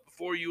goeth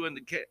before you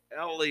into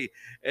Galilee,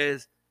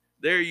 as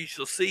there you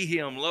shall see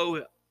Him.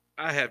 Lo,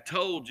 I have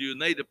told you.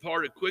 And they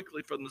departed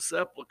quickly from the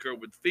sepulchre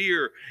with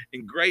fear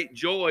and great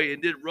joy,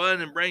 and did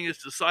run and bring His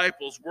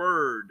disciples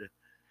word.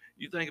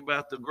 You think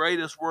about the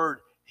greatest word,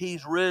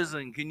 He's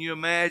risen. Can you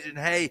imagine?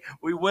 Hey,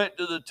 we went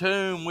to the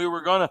tomb. We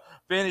were going to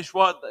finish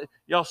what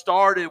y'all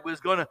started. We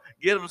was going to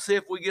get them, see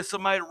if we get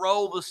somebody to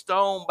roll the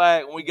stone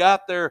back. When we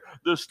got there,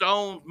 the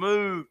stones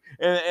moved,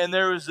 and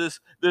there was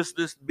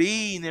this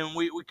being, and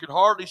we could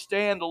hardly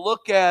stand to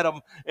look at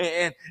him.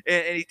 And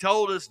He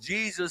told us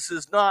Jesus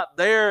is not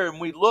there, and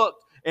we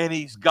looked, and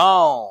He's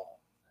gone.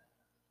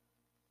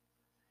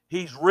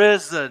 He's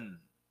risen.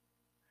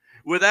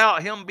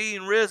 Without Him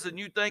being risen,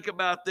 you think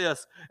about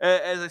this.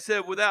 As I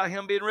said, without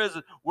Him being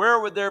risen, where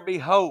would there be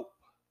hope?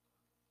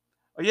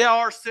 Yeah,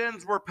 our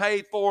sins were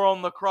paid for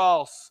on the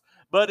cross,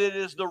 but it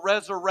is the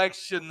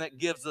resurrection that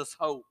gives us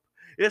hope.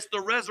 It's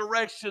the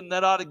resurrection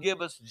that ought to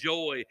give us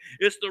joy.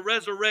 It's the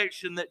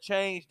resurrection that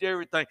changed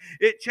everything.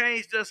 It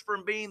changed us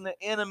from being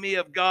the enemy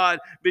of God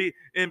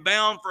and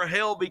bound for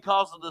hell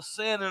because of the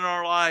sin in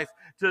our life,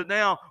 to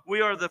now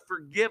we are the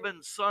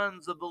forgiven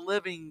sons of the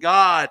living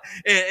God,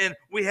 and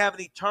we have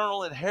an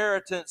eternal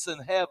inheritance in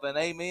heaven.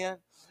 Amen.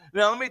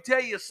 Now let me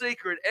tell you a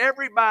secret.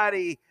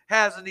 Everybody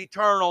has an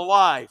eternal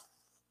life.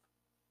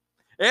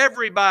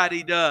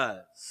 Everybody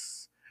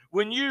does.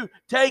 When you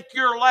take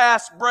your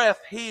last breath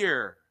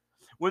here,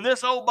 when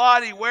this old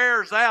body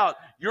wears out,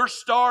 you're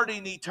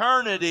starting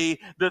eternity.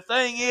 The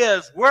thing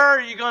is, where are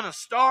you going to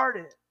start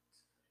it?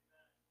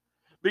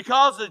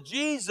 Because of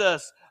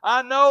Jesus,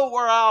 I know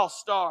where I'll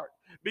start.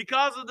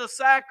 Because of the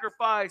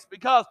sacrifice,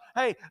 because,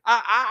 hey,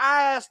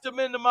 I asked Him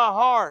into my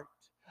heart.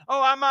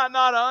 Oh, I might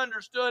not have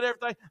understood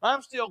everything.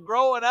 I'm still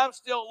growing. I'm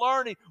still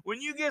learning.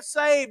 When you get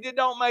saved, it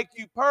don't make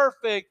you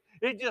perfect.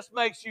 It just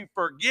makes you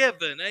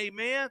forgiven.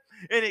 Amen.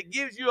 And it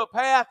gives you a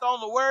path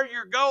on to where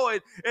you're going.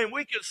 And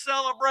we can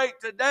celebrate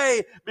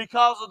today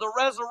because of the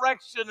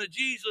resurrection of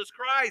Jesus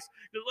Christ.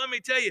 Because let me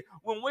tell you,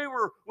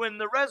 when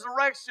the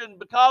resurrection,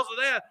 because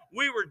of that,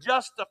 we were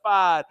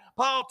justified.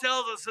 Paul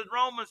tells us in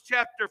Romans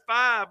chapter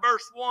 5,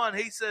 verse 1,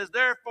 he says,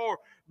 Therefore,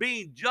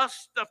 being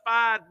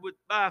justified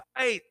by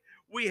faith,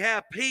 we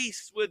have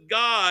peace with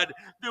God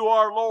through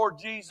our Lord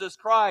Jesus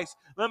Christ.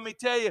 Let me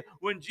tell you,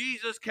 when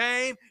Jesus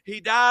came,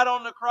 He died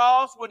on the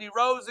cross. When He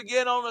rose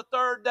again on the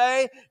third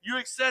day, you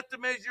accept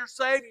Him as your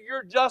Savior,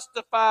 you're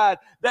justified.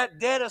 That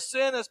debt of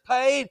sin is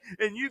paid,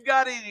 and you've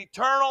got an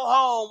eternal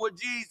home with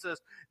Jesus.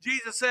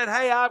 Jesus said,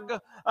 hey,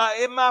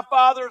 in my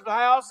Father's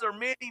house there are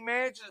many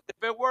mansions.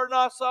 If it were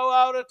not so,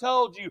 I would have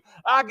told you.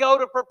 I go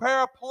to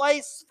prepare a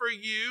place for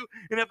you,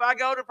 and if I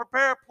go to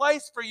prepare a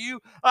place for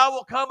you, I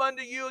will come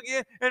unto you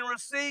again and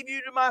receive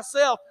you to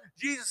myself.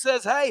 Jesus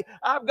says, hey,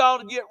 I've got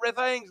to get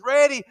things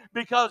ready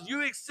because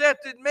you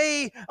accepted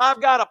me.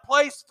 I've got a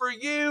place for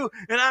you,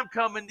 and I'm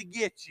coming to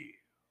get you.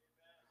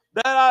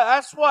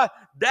 That's what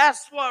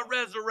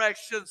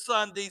Resurrection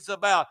Sunday's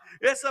about.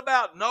 It's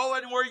about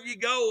knowing where you're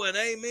going,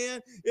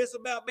 amen. It's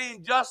about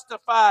being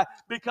justified,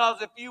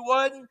 because if you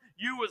wasn't,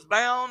 you was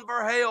bound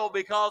for hell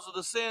because of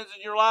the sins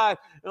in your life.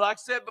 Like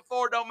I said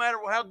before, it don't matter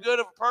how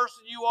good of a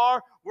person you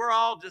are, we're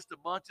all just a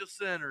bunch of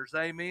sinners,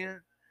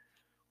 amen.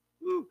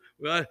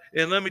 Well,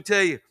 and let me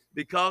tell you,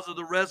 because of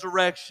the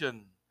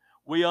resurrection,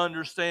 we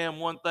understand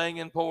one thing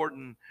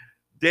important: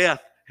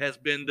 death has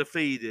been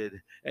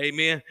defeated.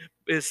 Amen.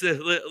 Listen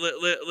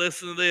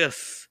to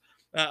this.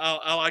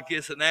 I like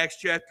this in Acts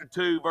chapter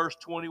 2, verse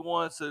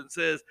 21. So it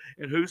says,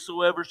 and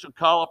whosoever shall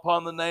call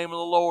upon the name of the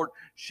Lord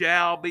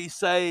shall be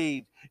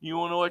saved. You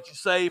want to know what you're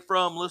saved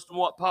from? Listen to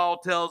what Paul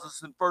tells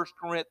us in 1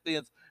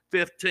 Corinthians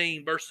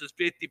 15, verses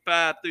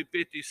 55 through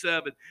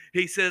 57.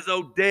 He says,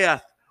 O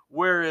death,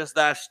 where is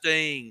thy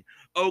sting?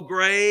 O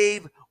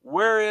grave,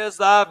 where is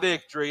thy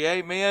victory?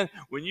 Amen.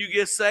 When you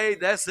get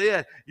saved, that's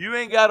it. You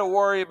ain't got to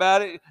worry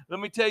about it. Let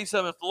me tell you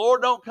something. If the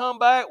Lord don't come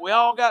back, we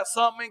all got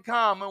something in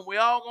common. We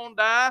all going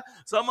to die.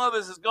 Some of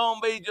us is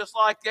going to be just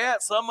like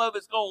that. Some of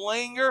it's going to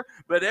linger.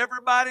 But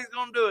everybody's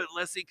going to do it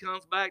unless He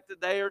comes back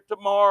today or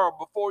tomorrow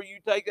before you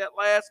take that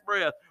last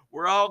breath.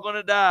 We're all going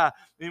to die.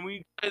 And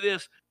we say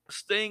this: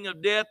 sting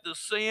of death is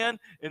sin,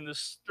 and the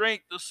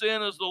strength of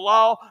sin is the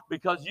law,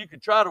 because you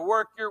could try to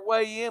work your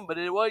way in, but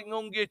it wasn't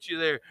going to get you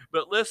there.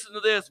 But listen to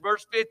this,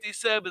 verse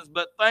 57,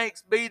 but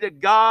thanks be to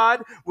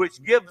God,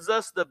 which gives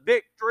us the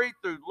victory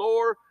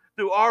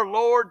through our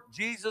Lord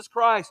Jesus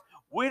Christ.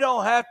 We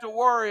don't have to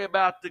worry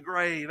about the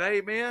grave.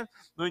 Amen.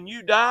 When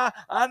you die,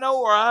 I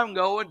know where I'm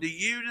going. Do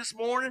you this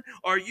morning?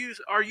 Are you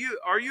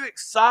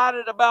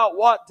excited about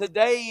what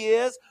today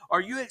is?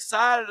 Are you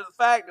excited at the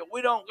fact that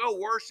we don't go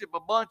worship a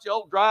bunch of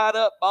old dried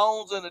up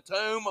bones in a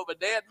tomb of a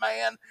dead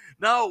man?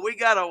 No, we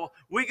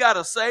got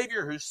a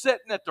Savior who's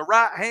sitting at the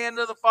right hand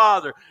of the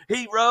Father.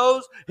 He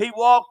rose, he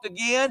walked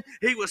again.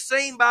 He was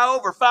seen by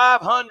over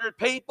 500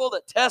 people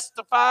that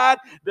testified,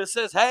 that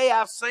says, hey,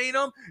 I've seen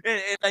him,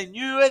 and they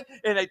knew it,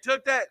 and they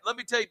took that. Let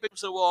me tell you, people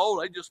say, well,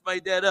 oh, they just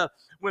made that up.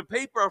 When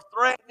people are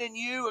threatening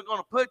you and going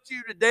to put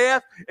you to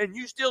death, and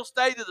you still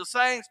stay to the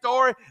same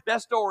story,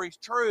 that story's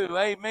true,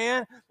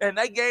 amen? And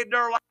they gave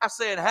their life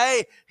saying,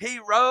 hey, he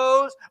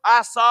rose,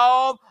 I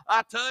saw him,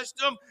 I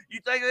touched him. You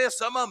think of this,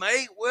 some of them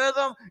ate with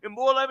him, and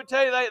boy, let me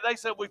tell you, they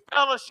said, we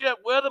fellowship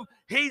with him,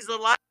 he's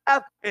alive,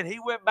 and he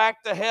went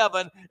back to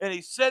heaven, and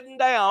he's sitting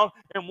down,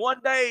 and one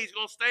day he's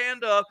going to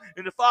stand up,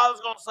 and the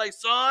Father's going to say,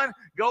 son,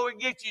 go and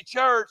get your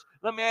church.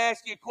 Let me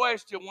ask you a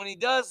question. When he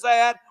does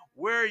that,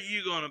 where are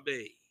you going to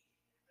be?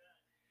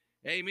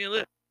 Amen.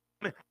 Listen,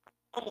 I'm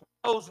going to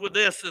close with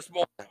this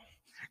morning,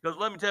 because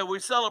let me tell you, we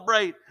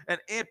celebrate an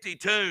empty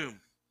tomb.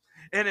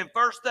 And in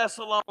 1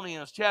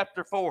 Thessalonians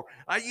chapter 4,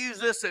 I use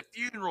this at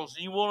funerals.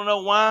 You want to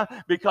know why?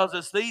 Because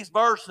it's these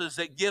verses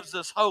that gives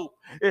us hope.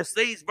 It's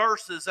these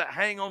verses that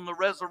hang on the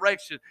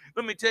resurrection.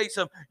 Let me tell you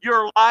something.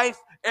 Your life,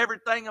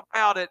 everything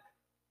about it,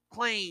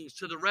 clings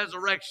to the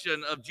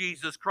resurrection of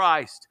Jesus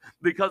Christ.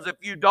 Because if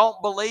you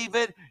don't believe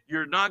it,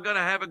 you're not going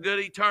to have a good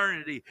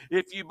eternity.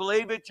 If you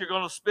believe it, you're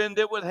going to spend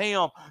it with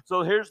him.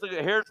 So here's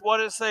what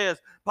it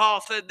says.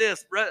 Paul said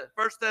this,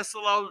 1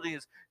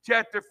 Thessalonians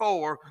chapter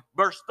 4,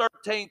 verse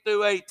 13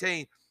 through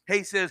 18.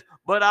 He says,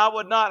 but I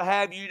would not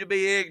have you to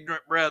be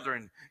ignorant,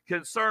 brethren,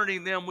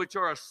 concerning them which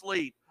are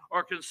asleep,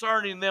 or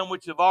concerning them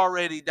which have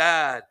already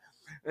died.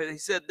 And he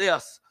said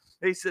this.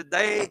 He said,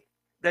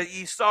 that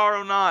ye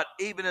sorrow not,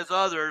 even as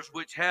others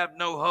which have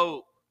no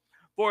hope.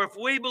 For if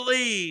we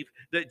believe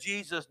that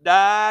Jesus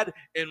died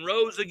and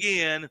rose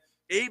again,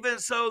 even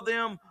so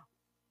them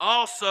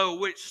also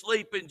which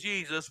sleep in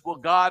Jesus will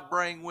God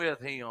bring with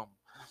him.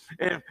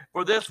 And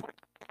for this,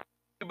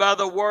 by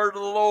the word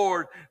of the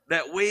Lord,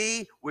 that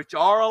we which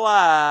are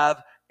alive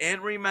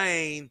and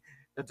remain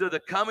until the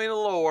coming of the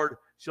Lord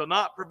shall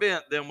not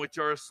prevent them which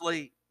are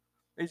asleep.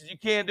 He said, you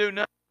can't do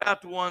nothing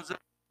about the ones that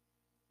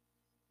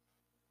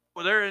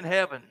they're in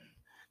heaven.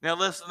 Now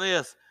listen to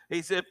this.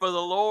 He said, for the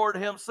Lord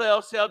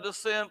himself shall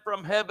descend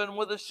from heaven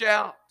with a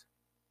shout,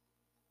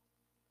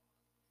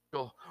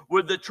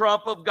 with the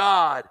trump of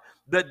God.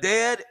 The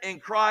dead in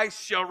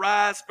Christ shall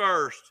rise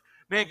first.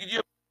 Man, could you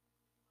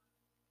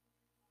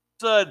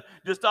sudden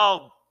just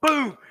all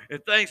boom, and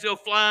things go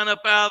flying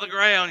up out of the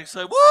ground? You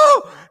say,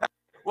 woo!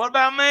 What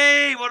about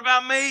me? What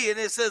about me? And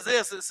it says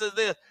this.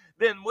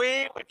 Then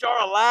we which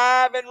are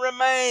alive and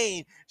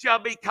remain shall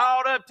be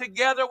caught up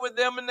together with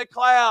them in the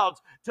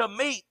clouds to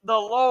meet the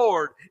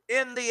Lord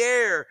in the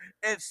air.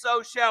 And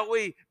so shall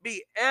we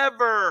be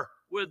ever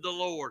with the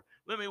Lord.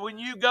 When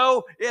you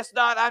go, it's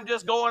not, I'm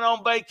just going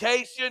on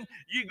vacation.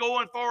 You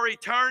going for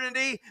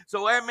eternity.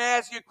 So let me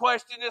ask you a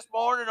question this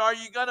morning. Are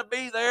you going to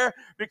be there?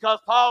 Because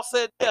Paul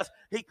said this.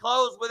 He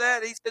closed with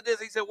that. He said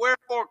this. He said,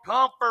 wherefore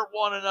comfort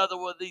one another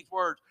with these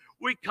words.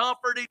 We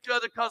comfort each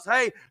other because,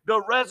 hey,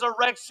 the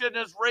resurrection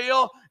is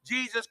real.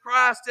 Jesus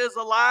Christ is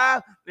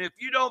alive. If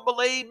you don't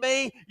believe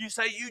me, you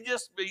say you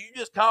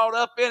just caught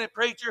up in it,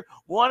 preacher.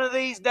 One of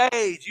these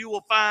days you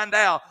will find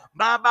out.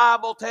 My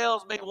Bible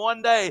tells me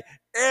one day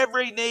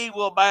every knee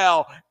will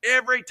bow,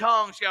 every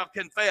tongue shall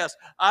confess.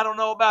 I don't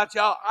know about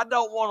y'all. I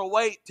don't want to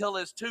wait till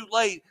it's too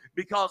late,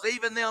 because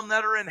even them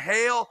that are in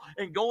hell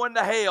and going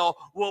to hell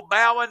will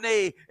bow a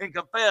knee and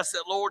confess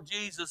that Lord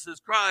Jesus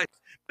is Christ.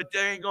 But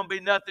there ain't going to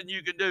be nothing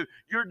you can do.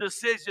 Your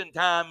decision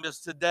time is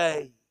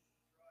today.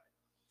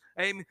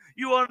 Amen.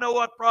 You want to know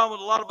what the problem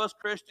with a lot of us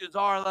Christians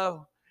are,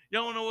 though? You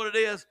don't know what it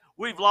is?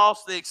 We've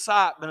lost the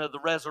excitement of the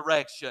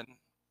resurrection.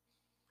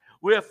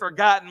 We have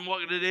forgotten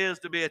what it is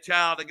to be a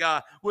child of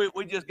God.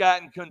 We just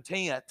gotten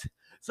content.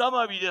 Some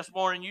of you this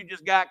morning, you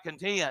just got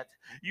content.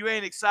 You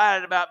ain't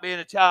excited about being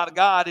a child of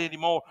God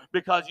anymore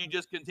because you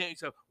just continue.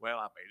 So, well,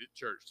 I made it to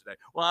church today.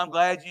 Well, I'm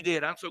glad you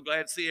did. I'm so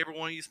glad to see every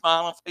one of you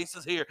smiling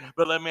faces here.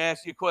 But let me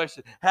ask you a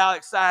question. How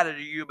excited are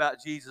you about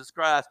Jesus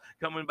Christ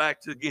coming back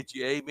to get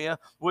you? Amen.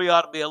 We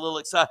ought to be a little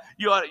excited.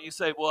 You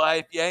say, well,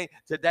 if you ain't,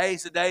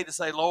 today's the day to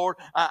say, Lord,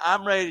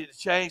 I'm ready to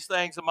change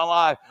things in my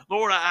life.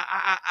 Lord,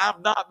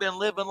 I've not been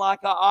living like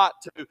I ought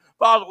to.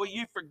 Father, will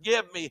you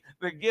forgive me?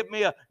 Give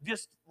me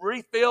just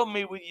refill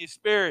me with your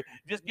spirit.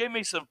 Just give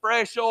me some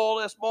fresh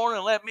oil this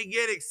morning. Let me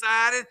get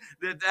excited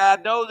that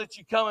I know that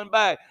you're coming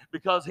back,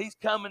 because he's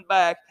coming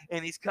back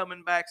and he's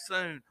coming back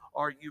soon.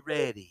 Are you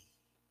ready?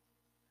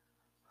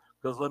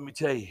 Because let me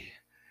tell you,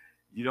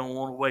 you don't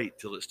want to wait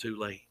till it's too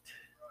late.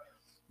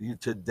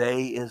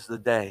 Today is the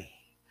day.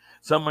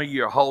 Some of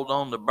you are holding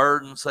on to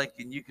burdens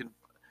thinking you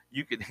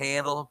can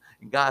handle them.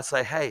 And God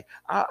say, hey,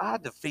 I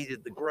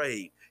defeated the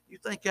grave. You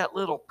think that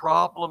little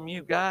problem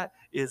you got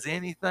is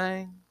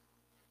anything?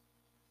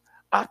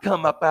 I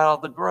come up out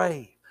of the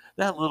grave.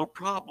 That little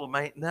problem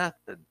ain't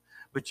nothing.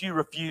 But you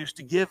refuse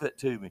to give it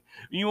to me.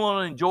 You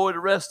want to enjoy the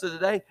rest of the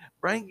day?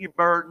 Bring your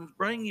burdens,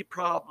 bring your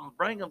problems,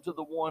 bring them to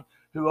the one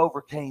who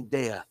overcame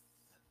death.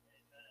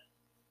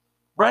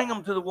 Bring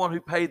them to the one who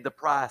paid the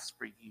price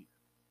for you.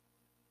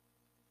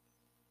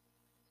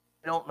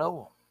 You don't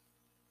know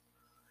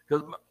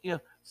them. Because,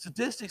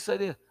 statistics say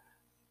this.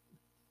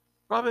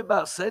 Probably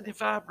about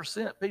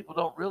 75% of people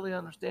don't really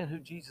understand who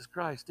Jesus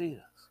Christ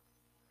is.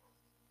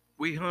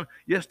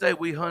 Yesterday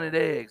we hunted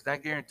eggs. And I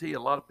guarantee you a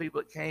lot of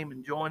people that came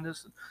and joined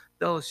us and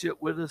fellowship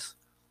with us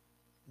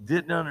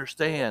didn't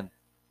understand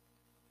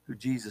who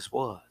Jesus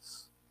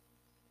was.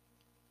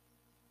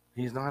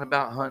 He's not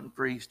about hunting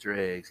for Easter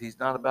eggs. He's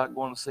not about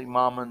going to see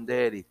Mama and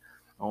Daddy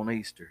on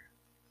Easter.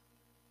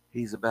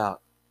 He's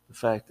about the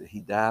fact that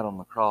he died on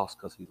the cross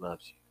because he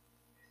loves you.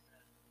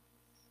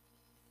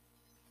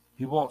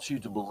 He wants you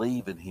to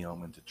believe in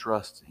him and to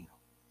trust him.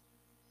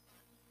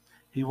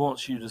 He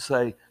wants you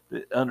to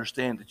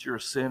understand that you're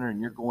a sinner and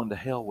you're going to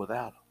hell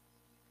without him.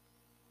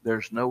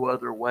 There's no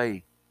other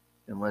way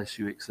unless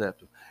you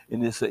accept him.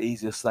 And it's the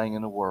easiest thing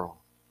in the world.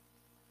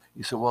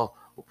 You say, well,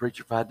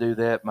 preacher, if I do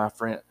that, my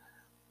friend,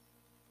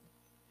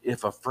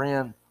 if a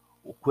friend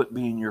will quit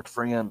being your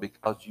friend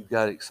because you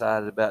got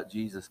excited about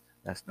Jesus,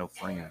 that's no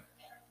friend.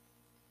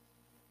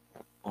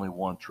 Only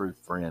one true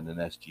friend, and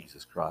that's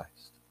Jesus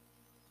Christ.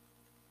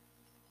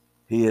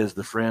 He is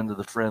the friend of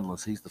the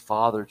friendless. He's the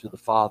father to the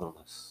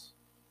fatherless.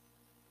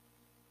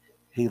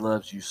 He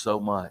loves you so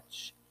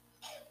much.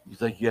 You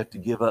think you have to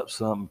give up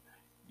some,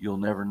 you'll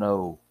never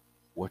know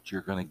what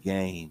you're going to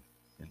gain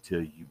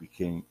until you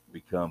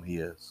become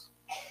his.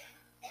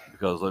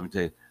 Because let me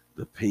tell you,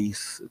 the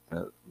peace,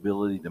 the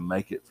ability to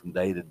make it from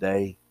day to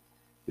day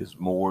is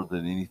more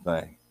than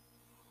anything.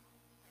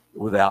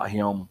 Without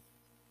him,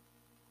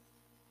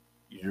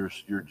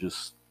 you're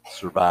just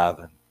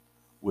surviving.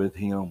 With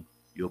him,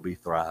 you'll be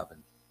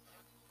thriving.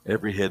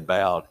 Every head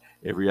bowed,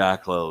 every eye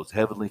closed.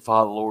 Heavenly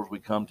Father, Lord, we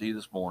come to you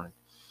this morning.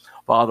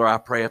 Father, I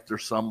pray if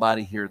there's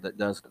somebody here that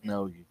doesn't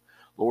know you,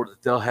 Lord,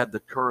 that they'll have the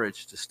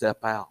courage to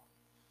step out.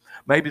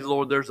 Maybe,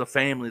 Lord, there's a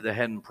family that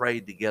hadn't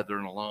prayed together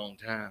in a long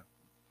time.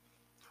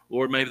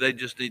 Lord, maybe they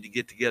just need to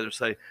get together and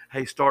say,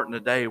 hey, starting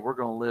today, we're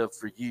going to live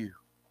for you.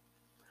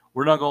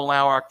 We're not going to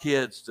allow our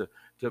kids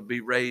to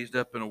be raised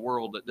up in a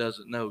world that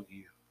doesn't know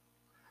you.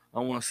 I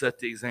want to set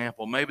the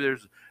example. Maybe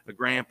there's a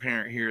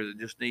grandparent here that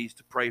just needs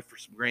to pray for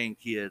some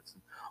grandkids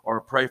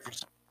or pray for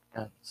some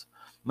friends.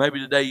 Maybe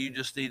today you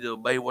just need to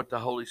obey what the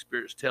Holy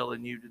Spirit's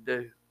telling you to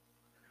do.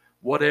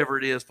 Whatever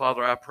it is,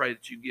 Father, I pray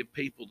that you give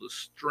people the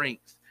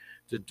strength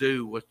to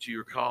do what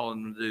you're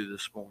calling them to do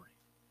this morning.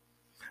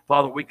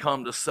 Father, we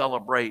come to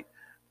celebrate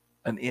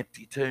an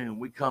empty tomb.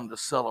 We come to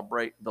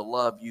celebrate the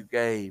love you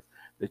gave,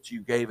 that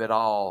you gave it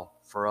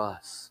all for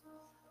us.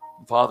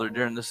 And Father,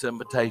 during this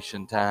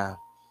invitation time,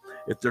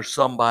 if there's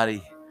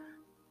somebody,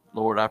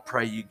 Lord, I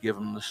pray you give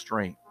them the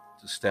strength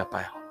to step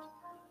out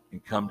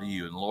and come to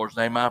you. In the Lord's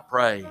name I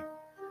pray.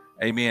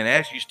 Amen.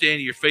 As you stand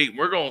to your feet,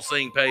 we're going to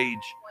sing page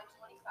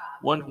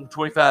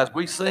 125. As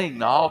we sing,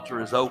 the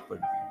altar is open.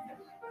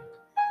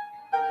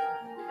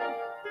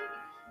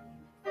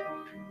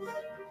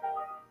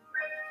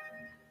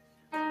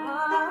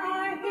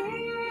 I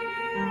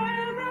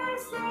hear the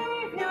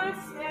Savior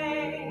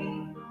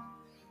say,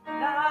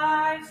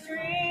 thy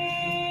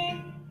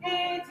strength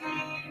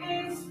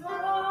indeed is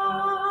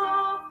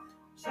small.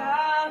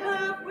 Child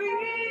of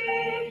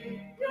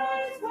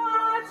weakness,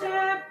 watch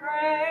and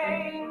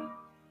pray.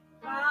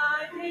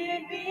 Find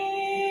in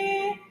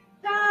me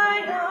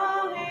thine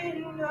all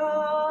in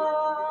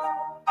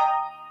all.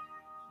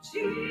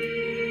 Jesus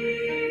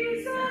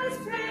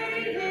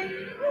paid it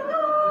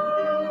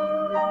all.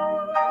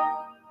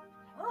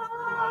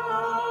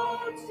 Oh,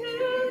 to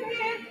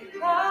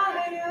him I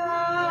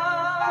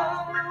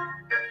owe.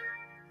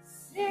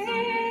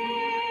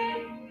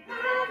 Sin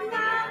had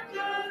not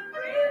the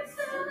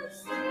crimson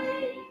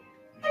stain.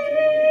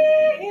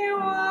 He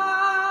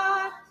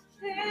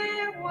washed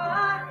it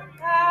white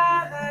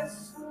as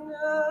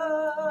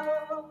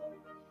snow.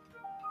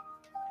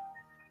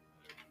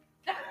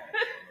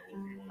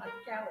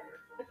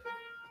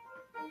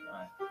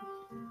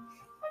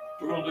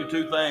 We're going to do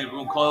two things. We're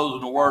going to close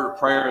with a word of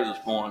prayer this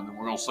morning, and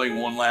we're going to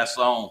sing one last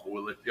song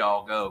before we let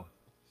y'all go.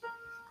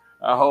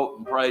 I hope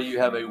and pray you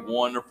have a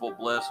wonderful,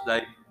 blessed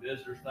day.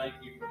 Visitors, thank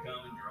you for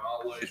coming. You're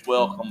always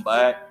welcome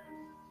back.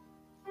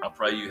 I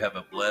pray you have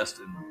a blessed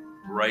and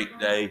great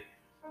day.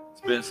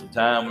 Spend some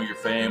time with your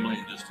family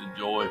and just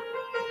enjoy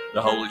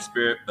the Holy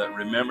Spirit. But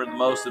remember the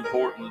most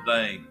important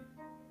thing.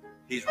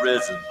 He's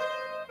risen.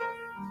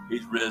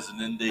 He's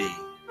risen indeed.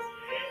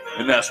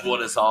 And that's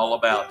what it's all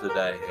about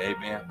today.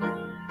 Amen.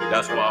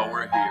 That's why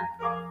we're here.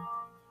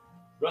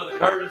 Brother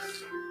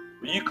Curtis,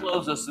 will you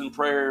close us in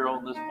prayer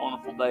on this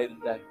wonderful day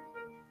today?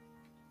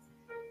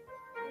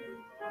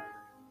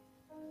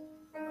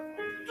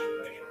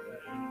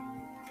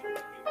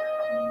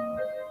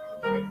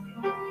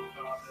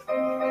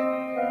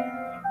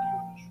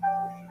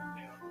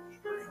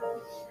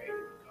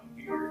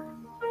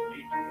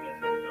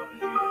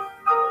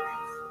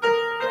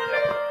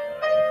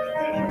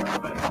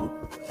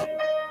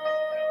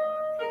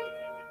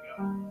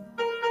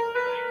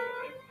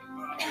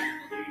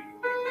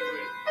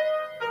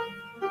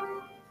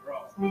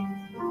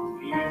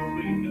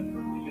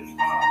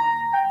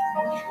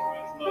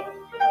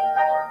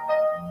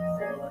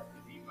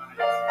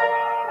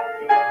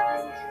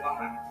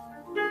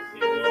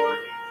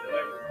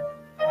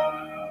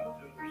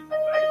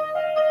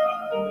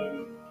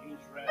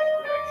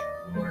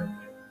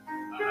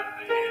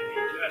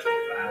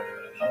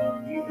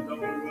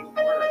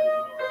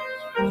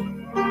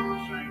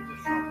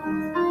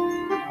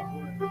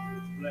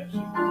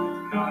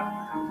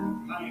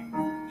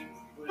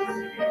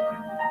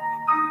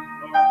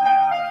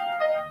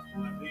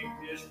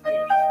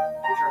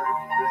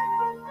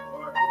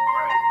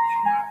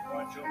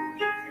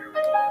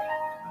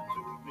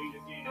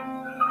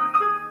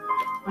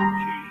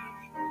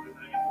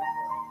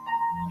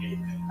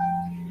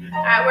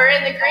 right, we're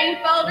in the green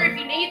folder. If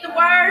you need the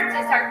words,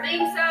 it's our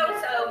theme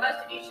song, so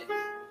most of you should,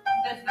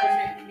 those of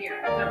us who are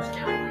here, those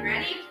down.